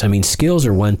practice. I mean, skills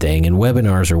are one thing and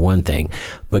webinars are one thing,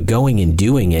 but going and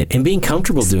doing it and being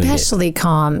comfortable doing it. Especially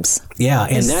comms. Yeah,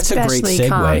 and that's a great segue.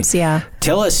 Comms, yeah.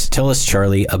 Tell us,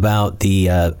 Charlie, about the,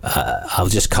 I'll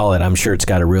just call it, I'm sure it's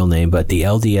got a real name, but the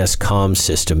LDS comms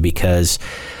system, because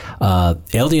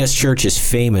LDS Church is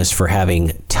famous for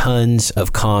having tons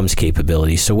of comms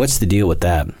capabilities. So what's the deal with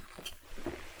that?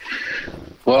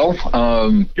 Well,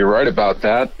 you're right about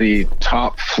that. The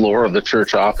top floor of the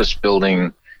church office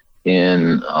building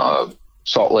in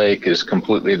Salt Lake is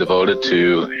completely devoted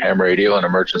to ham radio and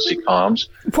emergency comms,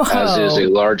 as is a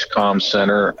large comms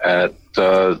center at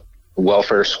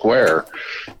Welfare Square.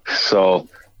 So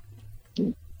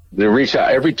they reach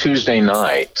out every Tuesday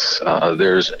night.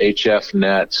 There's HF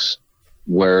nets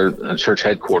where the church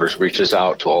headquarters reaches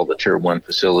out to all the Tier 1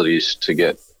 facilities to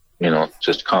get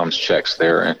just comms checks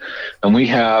there. And we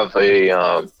have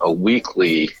a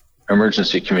weekly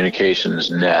emergency communications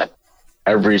net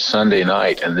every Sunday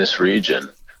night in this region.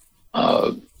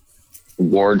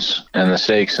 Wards and the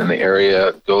stakes in the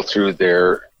area go through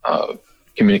their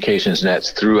communications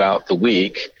nets throughout the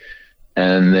week.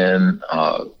 And then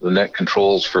the net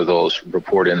controls for those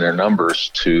report in their numbers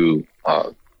to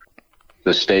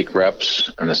the stake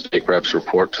reps, and the stake reps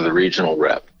report to the regional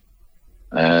rep.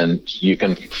 And you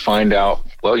can find out,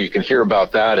 you can hear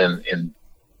about that in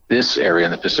this area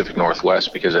in the Pacific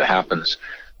Northwest, because it happens,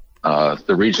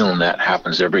 the regional net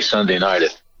happens every Sunday night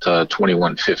at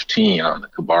 21:15 on the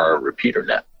Kabara repeater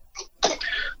net.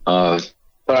 But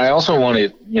I also want to,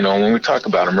 when we talk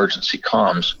about emergency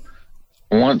comms,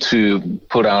 I want to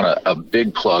put out a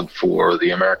big plug for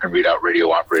the American Readout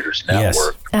Radio Operators Network.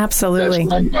 Yes, absolutely.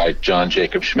 That's run by John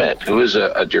Jacob Schmidt, who is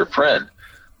a dear friend.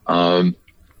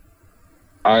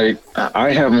 I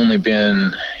have only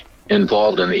been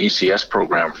involved in the ECS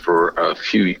program for a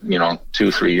few,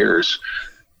 2-3 years.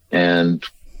 And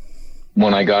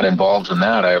when I got involved in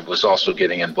that, I was also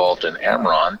getting involved in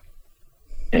Amron.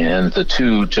 And the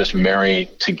two just marry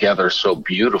together so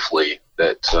beautifully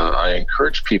that I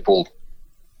encourage people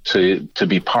to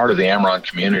be part of the Amron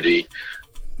community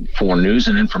for news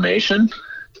and information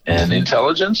and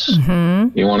intelligence.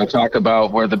 Mm-hmm. You want to talk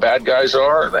about where the bad guys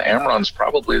are? The Amron's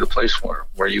probably the place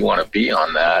where you want to be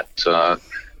on that,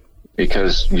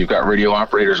 because you've got radio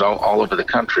operators all over the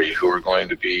country who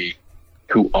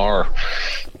are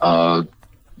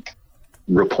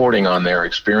reporting on their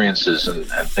experiences and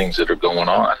things that are going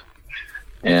on.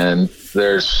 And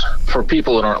there's, for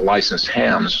people that aren't licensed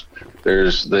hams,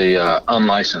 there's the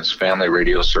unlicensed family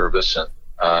radio service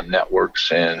and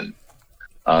networks and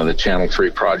the Channel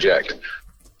 3 project.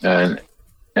 And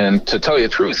to tell you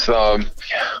the truth,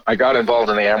 I got involved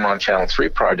in the Amron Channel 3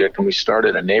 project, and we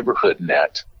started a neighborhood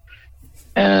net.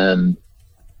 And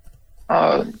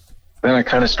then I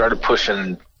kind of started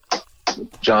pushing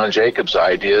John Jacob's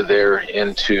idea there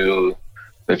into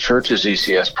the church's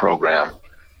ECS program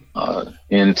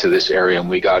into this area, and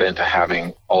we got into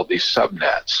having all these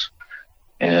subnets.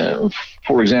 And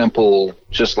for example,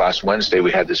 just last Wednesday,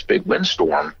 we had this big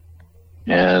windstorm,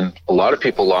 and a lot of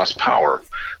people lost power.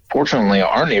 Fortunately,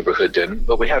 our neighborhood didn't,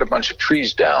 but we had a bunch of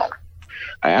trees down.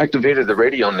 I activated the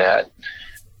radio net.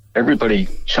 Everybody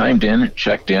chimed in,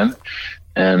 checked in,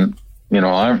 and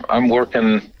I'm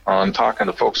working on talking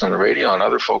to folks on the radio, and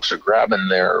other folks are grabbing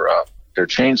their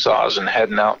chainsaws and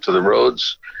heading out to the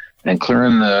roads and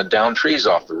clearing the down trees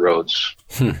off the roads.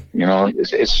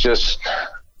 It's just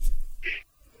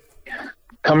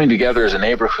coming together as a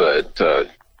neighborhood.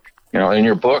 In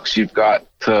your books, you've got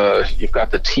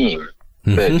the team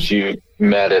that you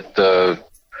met at the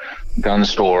gun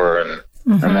store and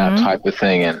that type of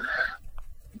thing. And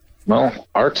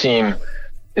our team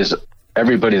is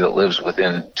everybody that lives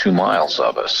within 2 miles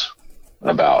of us,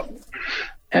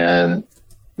 and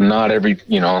not every,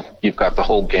 you've got the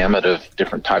whole gamut of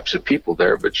different types of people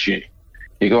there, but you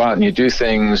go out and you do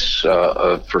things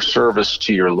for service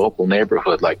to your local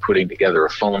neighborhood, like putting together a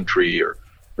phone tree or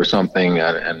something,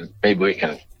 and maybe we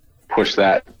can push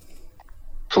that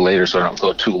to later so I don't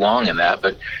go too long in that,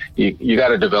 but you got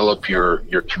to develop your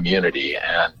community,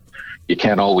 and you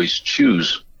can't always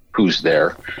choose who's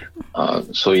there,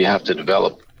 so you have to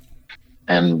develop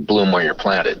and bloom where you're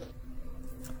planted.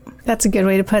 That's a good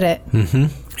way to put it.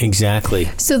 Mm-hmm. Exactly.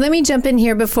 So let me jump in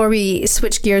here before we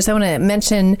switch gears. I want to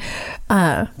mention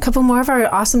a couple more of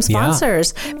our awesome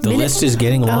sponsors. Yeah. The list is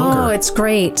getting longer. Oh, it's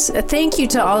great. Thank you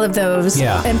to all of those.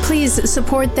 Yeah. And please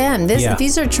support them.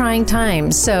 These are trying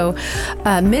times. So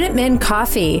Minutemen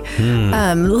Coffee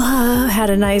had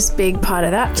a nice big pot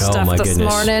of that stuff this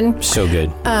morning. So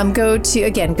good. Go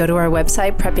to our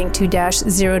website,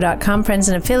 prepping2-0.com, friends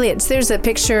and affiliates. There's a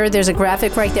picture, there's a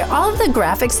graphic right there. All of the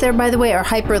graphics there, by the way, are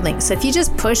hyperlinks. So if you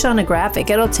just push on a graphic,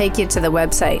 it'll take you to the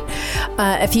website.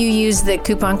 If you use the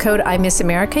coupon code I Miss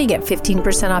America, you get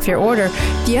 15% off your order.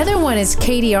 The other one is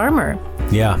Katie Armor.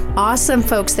 Yeah. Awesome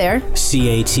folks there.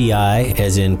 CATI,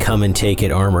 as in Come and Take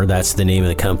It Armor. That's the name of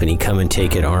the company, Come and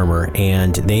Take It Armor.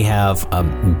 And they have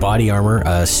body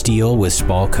armor, steel with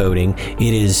spall coating.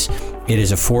 It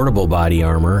is affordable body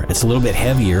armor. It's a little bit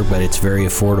heavier, but it's very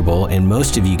affordable. And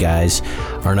most of you guys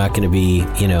are not going to be,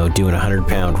 doing a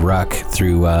 100-pound ruck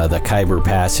through the Khyber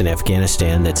Pass in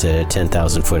Afghanistan that's at a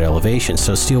 10,000-foot elevation.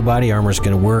 So steel body armor is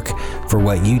going to work for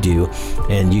what you do.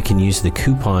 And you can use the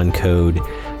coupon code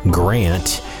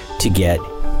GRANT to get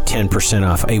 10%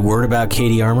 off. A word about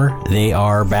Katie Armor, they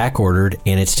are back ordered,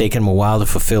 and it's taken them a while to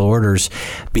fulfill orders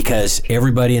because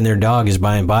everybody and their dog is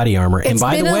buying body armor. And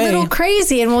by the way, it's been a little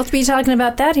crazy, and we'll be talking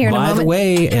about that here in a moment. By the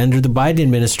way, under the Biden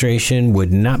administration,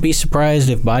 would not be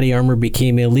surprised if body armor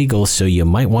became illegal, so you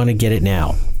might want to get it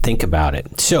now. Think about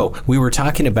it. So we were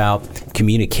talking about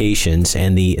communications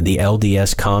and the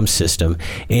LDS comm system.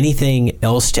 Anything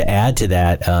else to add to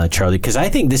that, Charlie? Because I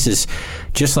think this is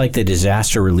just like the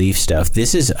disaster relief stuff.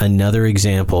 This is another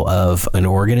example of an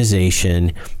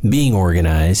organization being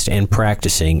organized and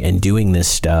practicing and doing this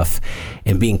stuff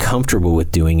and being comfortable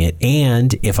with doing it.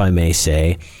 And, if I may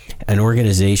say, an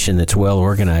organization that's well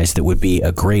organized that would be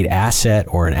a great asset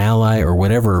or an ally or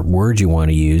whatever word you want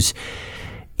to use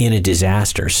in a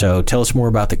disaster. So tell us more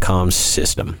about the comms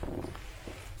system.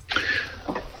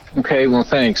 Okay, well,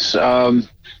 thanks. The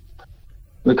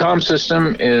comm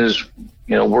system is,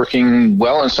 working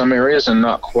well in some areas and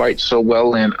not quite so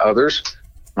well in others.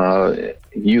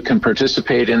 You can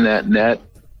participate in that net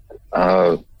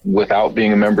without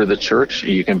being a member of the church.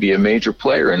 You can be a major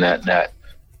player in that net.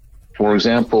 For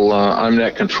example, I'm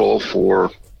net control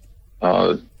for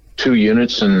 2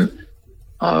 units in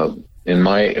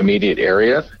my immediate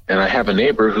area, and I have a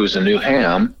neighbor who's a new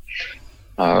ham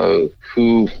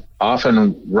who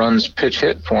often runs pitch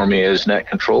hit for me as net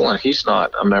control, and he's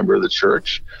not a member of the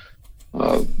church,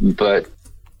 but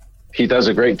he does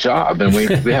a great job, and we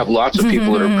have lots of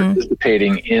people that are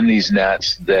participating in these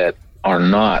nets that are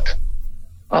not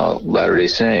Latter-day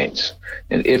Saints.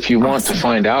 And if you want to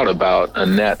find out about a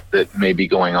net that may be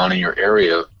going on in your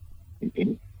area,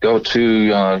 go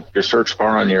to your search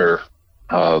bar on your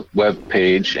web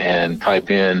page and type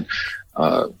in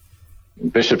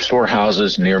Bishop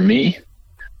storehouses near me,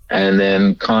 and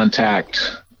then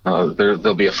contact.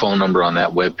 There'll be a phone number on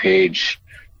that web page.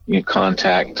 You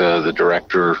contact the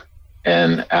director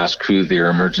and ask who their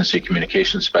emergency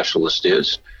communication specialist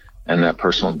is, and that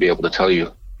person will be able to tell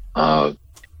you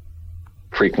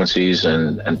frequencies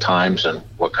and times and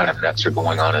what kind of nets are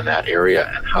going on in that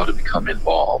area and how to become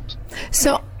involved.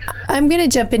 So I'm going to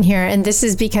jump in here, and this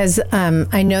is because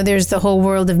I know there's the whole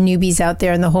world of newbies out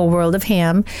there and the whole world of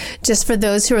ham. Just for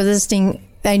those who are listening,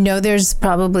 I know there's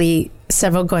probably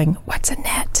several going, what's a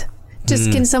net?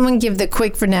 Just can someone give the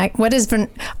quick vernacular? What is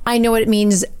I know what it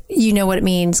means. You know what it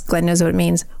means. Glenn knows what it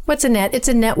means. What's a net? It's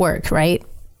a network, right?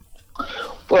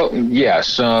 Well,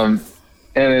 yes. And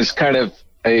it's kind of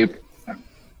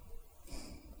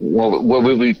what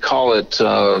we would call it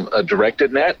a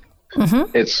directed net.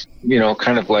 It's,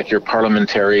 kind of like your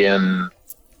parliamentarian,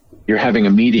 you're having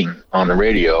a meeting on the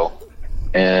radio,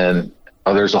 and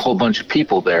there's a whole bunch of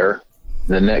people there.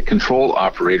 The net control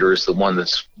operator is the one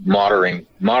that's moderating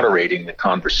the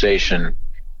conversation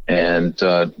and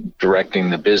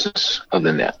directing the business of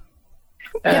the net.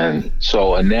 And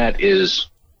so a net is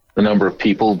the number of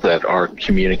people that are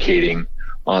communicating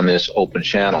on this open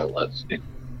channel.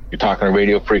 You're talking a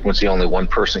radio frequency, only one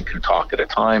person can talk at a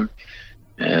time.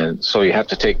 And so you have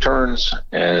to take turns,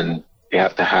 and you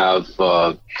have to have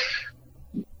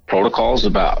protocols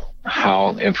about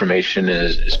how information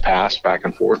is passed back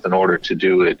and forth in order to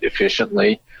do it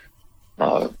efficiently.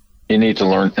 You need to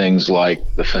learn things like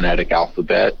the phonetic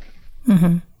alphabet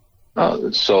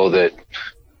so that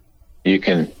you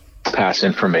can pass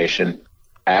information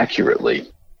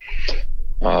accurately.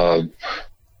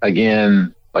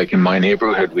 Again, like in my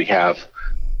neighborhood, we have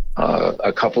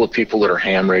a couple of people that are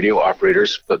ham radio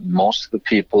operators, but most of the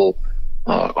people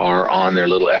are on their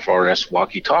little FRS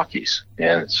walkie-talkies.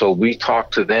 And so we talk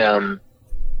to them,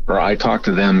 or I talk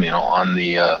to them, on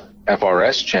the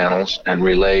FRS channels and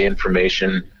relay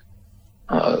information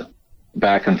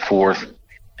back and forth,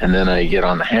 and then I get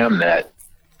on the ham net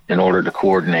in order to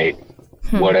coordinate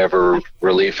whatever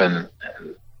relief and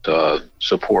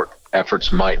support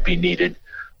efforts might be needed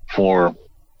for,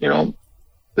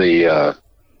 the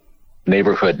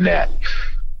neighborhood net,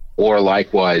 or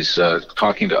likewise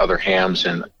talking to other hams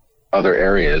in other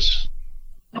areas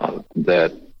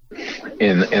that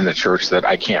in the church that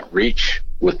I can't reach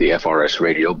with the FRS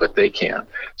radio, but they can.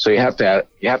 So you have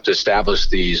to establish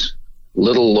these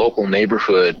little local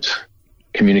neighborhood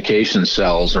communication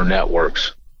cells or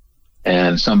networks,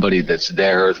 and somebody that's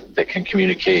there that can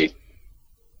communicate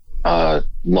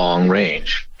long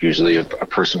range, usually a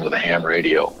person with a ham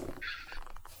radio.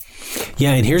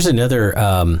 Yeah, and here's another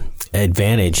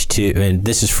advantage to, and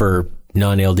this is for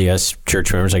non-LDS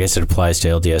church members. I guess it applies to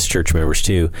LDS church members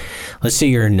too. Let's say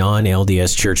you're a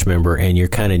non-LDS church member and you're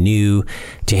kind of new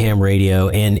to ham radio,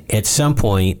 and at some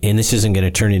point, and this isn't going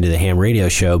to turn into the ham radio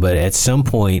show, but at some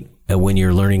point when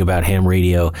you're learning about ham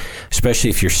radio, especially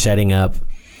if you're setting up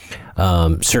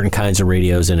certain kinds of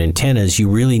radios and antennas, you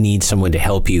really need someone to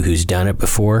help you who's done it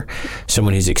before,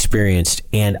 someone who's experienced.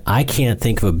 And I can't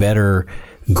think of a better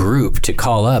group to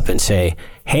call up and say,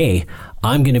 hey,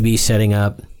 I'm going to be setting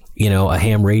up a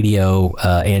ham radio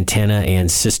antenna and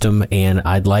system, and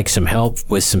I'd like some help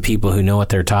with some people who know what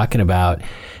they're talking about.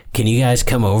 Can you guys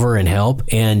come over and help?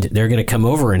 And they're going to come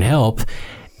over and help,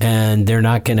 and they're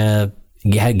not going to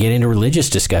get into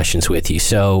religious discussions with you.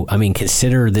 So,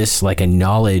 consider this like a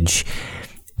knowledge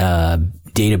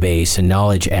database, a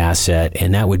knowledge asset,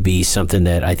 and that would be something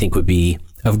that I think would be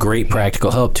of great practical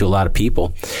help to a lot of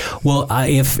people. Well,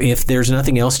 if there's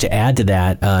nothing else to add to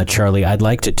that, Charlie, I'd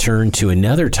like to turn to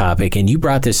another topic, and you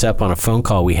brought this up on a phone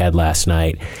call we had last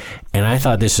night, and I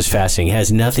thought this was fascinating. It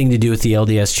has nothing to do with the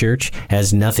LDS Church,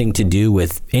 has nothing to do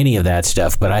with any of that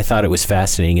stuff, but I thought it was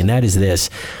fascinating, and that is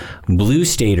this: blue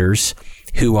staters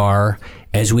who are,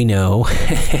 as we know,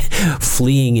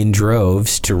 fleeing in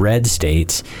droves to red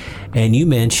states. And you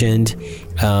mentioned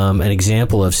an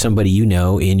example of somebody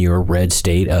in your red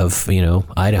state of,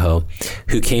 Idaho,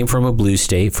 who came from a blue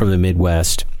state from the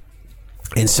Midwest,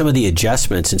 and some of the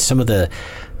adjustments and some of the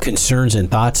concerns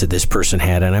and thoughts that this person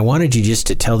had. And I wanted you just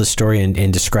to tell the story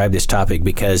and describe this topic,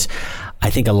 because I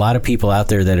think a lot of people out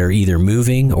there that are either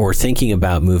moving or thinking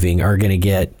about moving are going to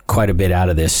get quite a bit out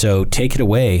of this. So take it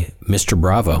away, Mr.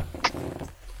 Bravo.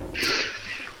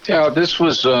 Yeah, this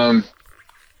was a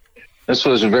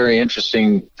very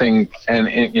interesting thing, and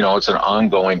it's an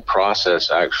ongoing process.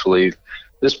 Actually,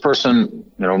 this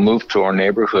person moved to our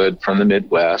neighborhood from the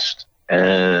Midwest,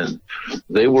 and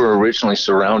they were originally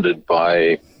surrounded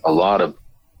by a lot of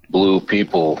blue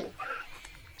people,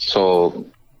 so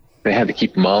they had to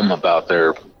keep mum about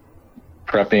their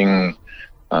prepping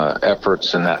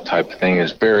efforts and that type of thing.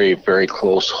 Is very, very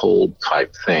close hold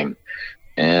type thing.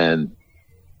 And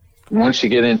once you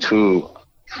get into,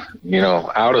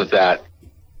 out of that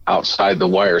outside the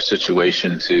wire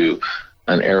situation to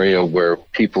an area where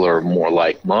people are more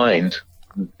like-minded,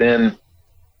 then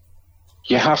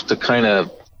you have to kind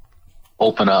of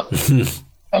open up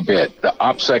a bit. The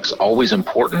OPSEC's always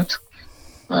important,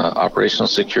 operational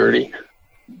security,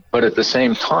 but at the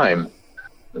same time,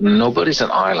 nobody's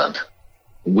an island.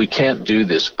 We can't do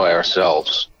this by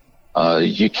ourselves.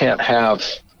 You can't have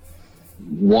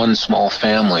one small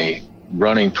family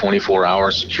running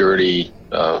 24-hour security,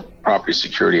 property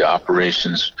security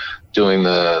operations, doing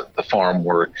the farm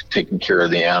work, taking care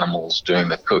of the animals, doing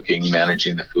the cooking,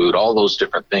 managing the food, all those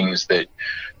different things that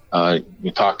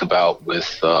you talked about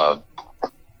with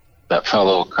that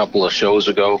fellow a couple of shows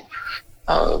ago,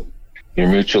 your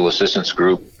mutual assistance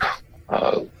group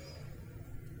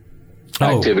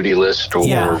activity list, or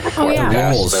report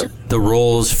the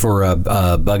roles for a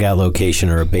bug out location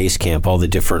or a base camp, all the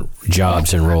different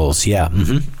jobs and roles. Yeah.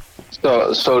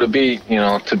 Mm-hmm. So to be,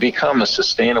 to become a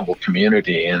sustainable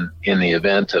community in the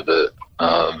event of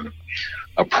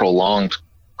a prolonged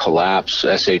collapse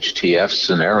SHTF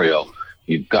scenario,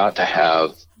 you've got to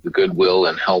have the goodwill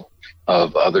and help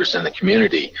of others in the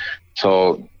community.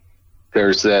 So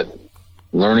there's that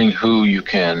learning who you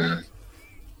can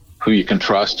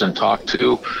trust and talk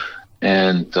to,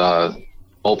 and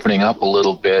opening up a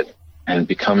little bit and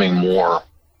becoming more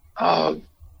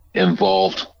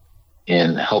involved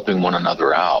in helping one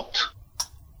another out.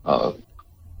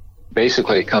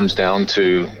 Basically, it comes down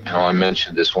to, I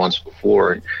mentioned this once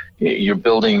before, you're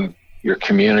building your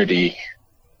community,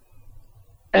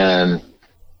 and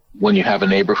when you have a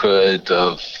neighborhood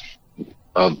of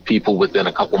people within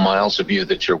a couple miles of you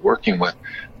that you're working with,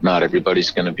 not everybody's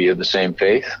going to be of the same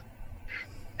faith.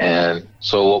 And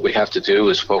so what we have to do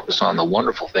is focus on the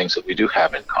wonderful things that we do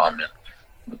have in common.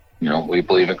 You know, we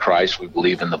believe in Christ, we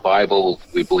believe in the Bible,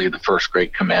 we believe the first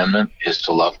great commandment is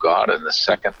to love God, and the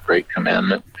second great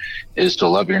commandment is to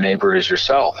love your neighbor as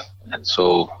yourself. And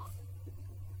so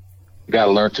you got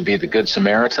to learn to be the good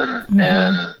Samaritan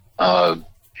and,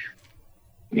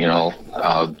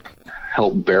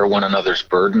 help bear one another's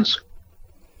burdens,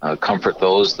 comfort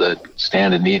those that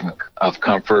stand in need of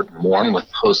comfort, mourn with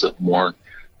those that mourn,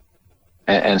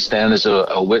 and stand as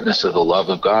a witness of the love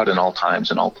of God in all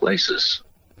times and all places.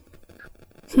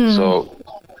 So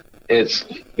it's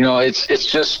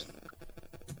just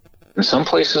in some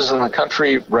places in the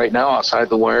country right now outside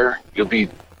the wire, you'll be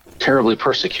terribly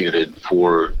persecuted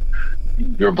for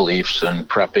your beliefs in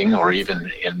prepping or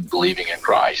even in believing in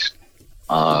Christ.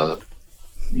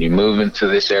 You move into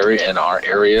this area, in our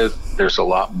area, there's a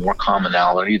lot more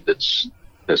commonality that's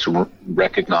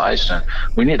recognized, and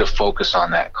we need to focus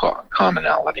on that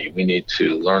commonality. We need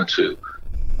to learn to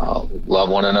love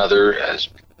one another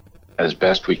as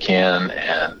best we can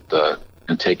and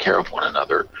take care of one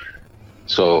another.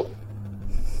 So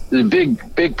the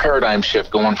big paradigm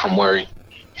shift going from where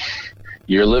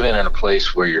you're living in a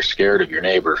place where you're scared of your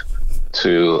neighbor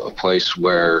to a place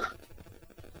where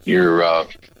your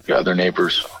other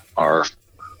neighbors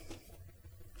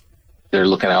they're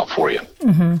looking out for you.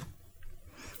 Mm-hmm.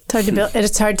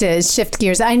 It's hard to shift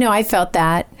gears. I know I felt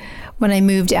that when I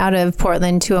moved out of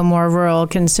Portland to a more rural,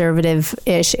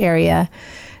 conservative-ish area,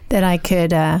 that I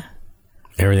could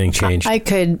everything changed. I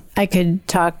could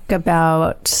talk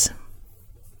about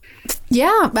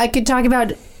I could talk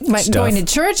about going to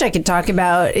church. I could talk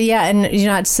about and you're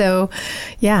not so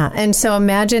and so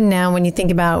imagine now when you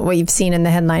think about what you've seen in the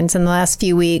headlines in the last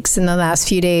few weeks, in the last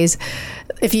few days,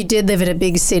 if you did live in a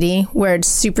big city where it's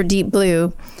super deep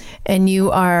blue and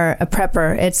you are a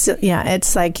prepper, it's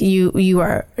like you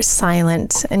are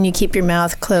silent and you keep your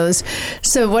mouth closed.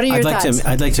 So what are your thoughts?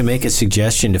 I'd like to make a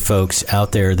suggestion to folks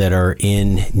out there that are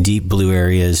in deep blue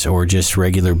areas or just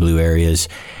regular blue areas.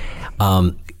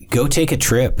 Go take a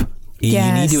trip. Yes.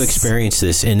 You need to experience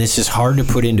this, and this is hard to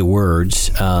put into words.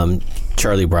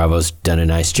 Charlie Bravo's done a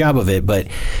nice job of it, but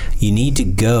you need to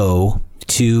go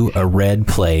to a red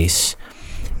place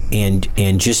and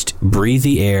just breathe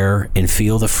the air and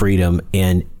feel the freedom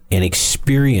and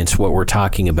experience what we're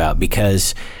talking about,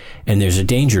 because and there's a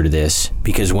danger to this,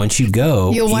 because once you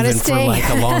go, even for like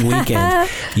a long weekend,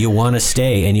 you'll want to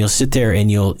stay, and you'll sit there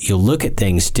and you'll look at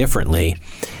things differently,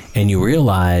 and you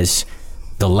realize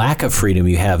the lack of freedom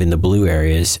you have in the blue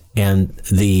areas and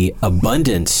the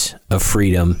abundance of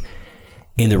freedom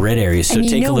in the red areas. So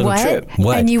take a little trip.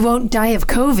 What? And you won't die of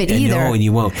COVID either. No, and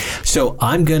you won't. So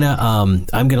I'm gonna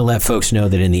let folks know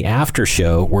that in the after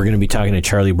show, we're gonna be talking to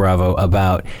Charlie Bravo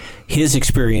about his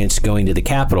experience going to the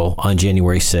Capitol on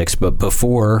January 6th. But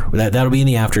before that'll be in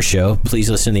the after show.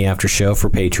 Please listen to the after show for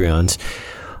Patreons.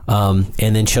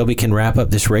 And then Shelby can wrap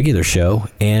up this regular show,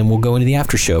 and we'll go into the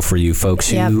after show for you folks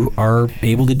who are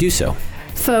able to do so.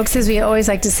 Folks, as we always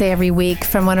like to say every week,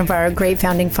 from one of our great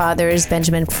founding fathers,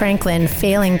 Benjamin Franklin,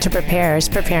 failing to prepare is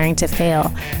preparing to fail.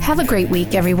 Have a great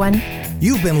week, everyone.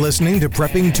 You've been listening to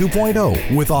Prepping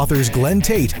 2.0 with authors Glenn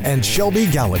Tate and Shelby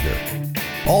Gallagher.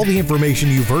 All the information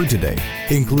you've heard today,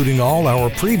 including all our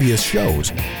previous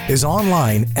shows, is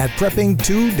online at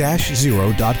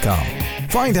prepping2-0.com.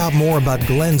 Find out more about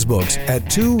Glenn's books at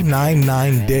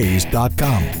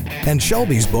 299days.com and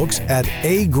Shelby's books at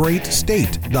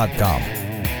agreatstate.com.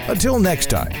 Until next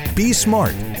time, be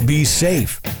smart, be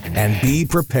safe, and be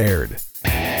prepared.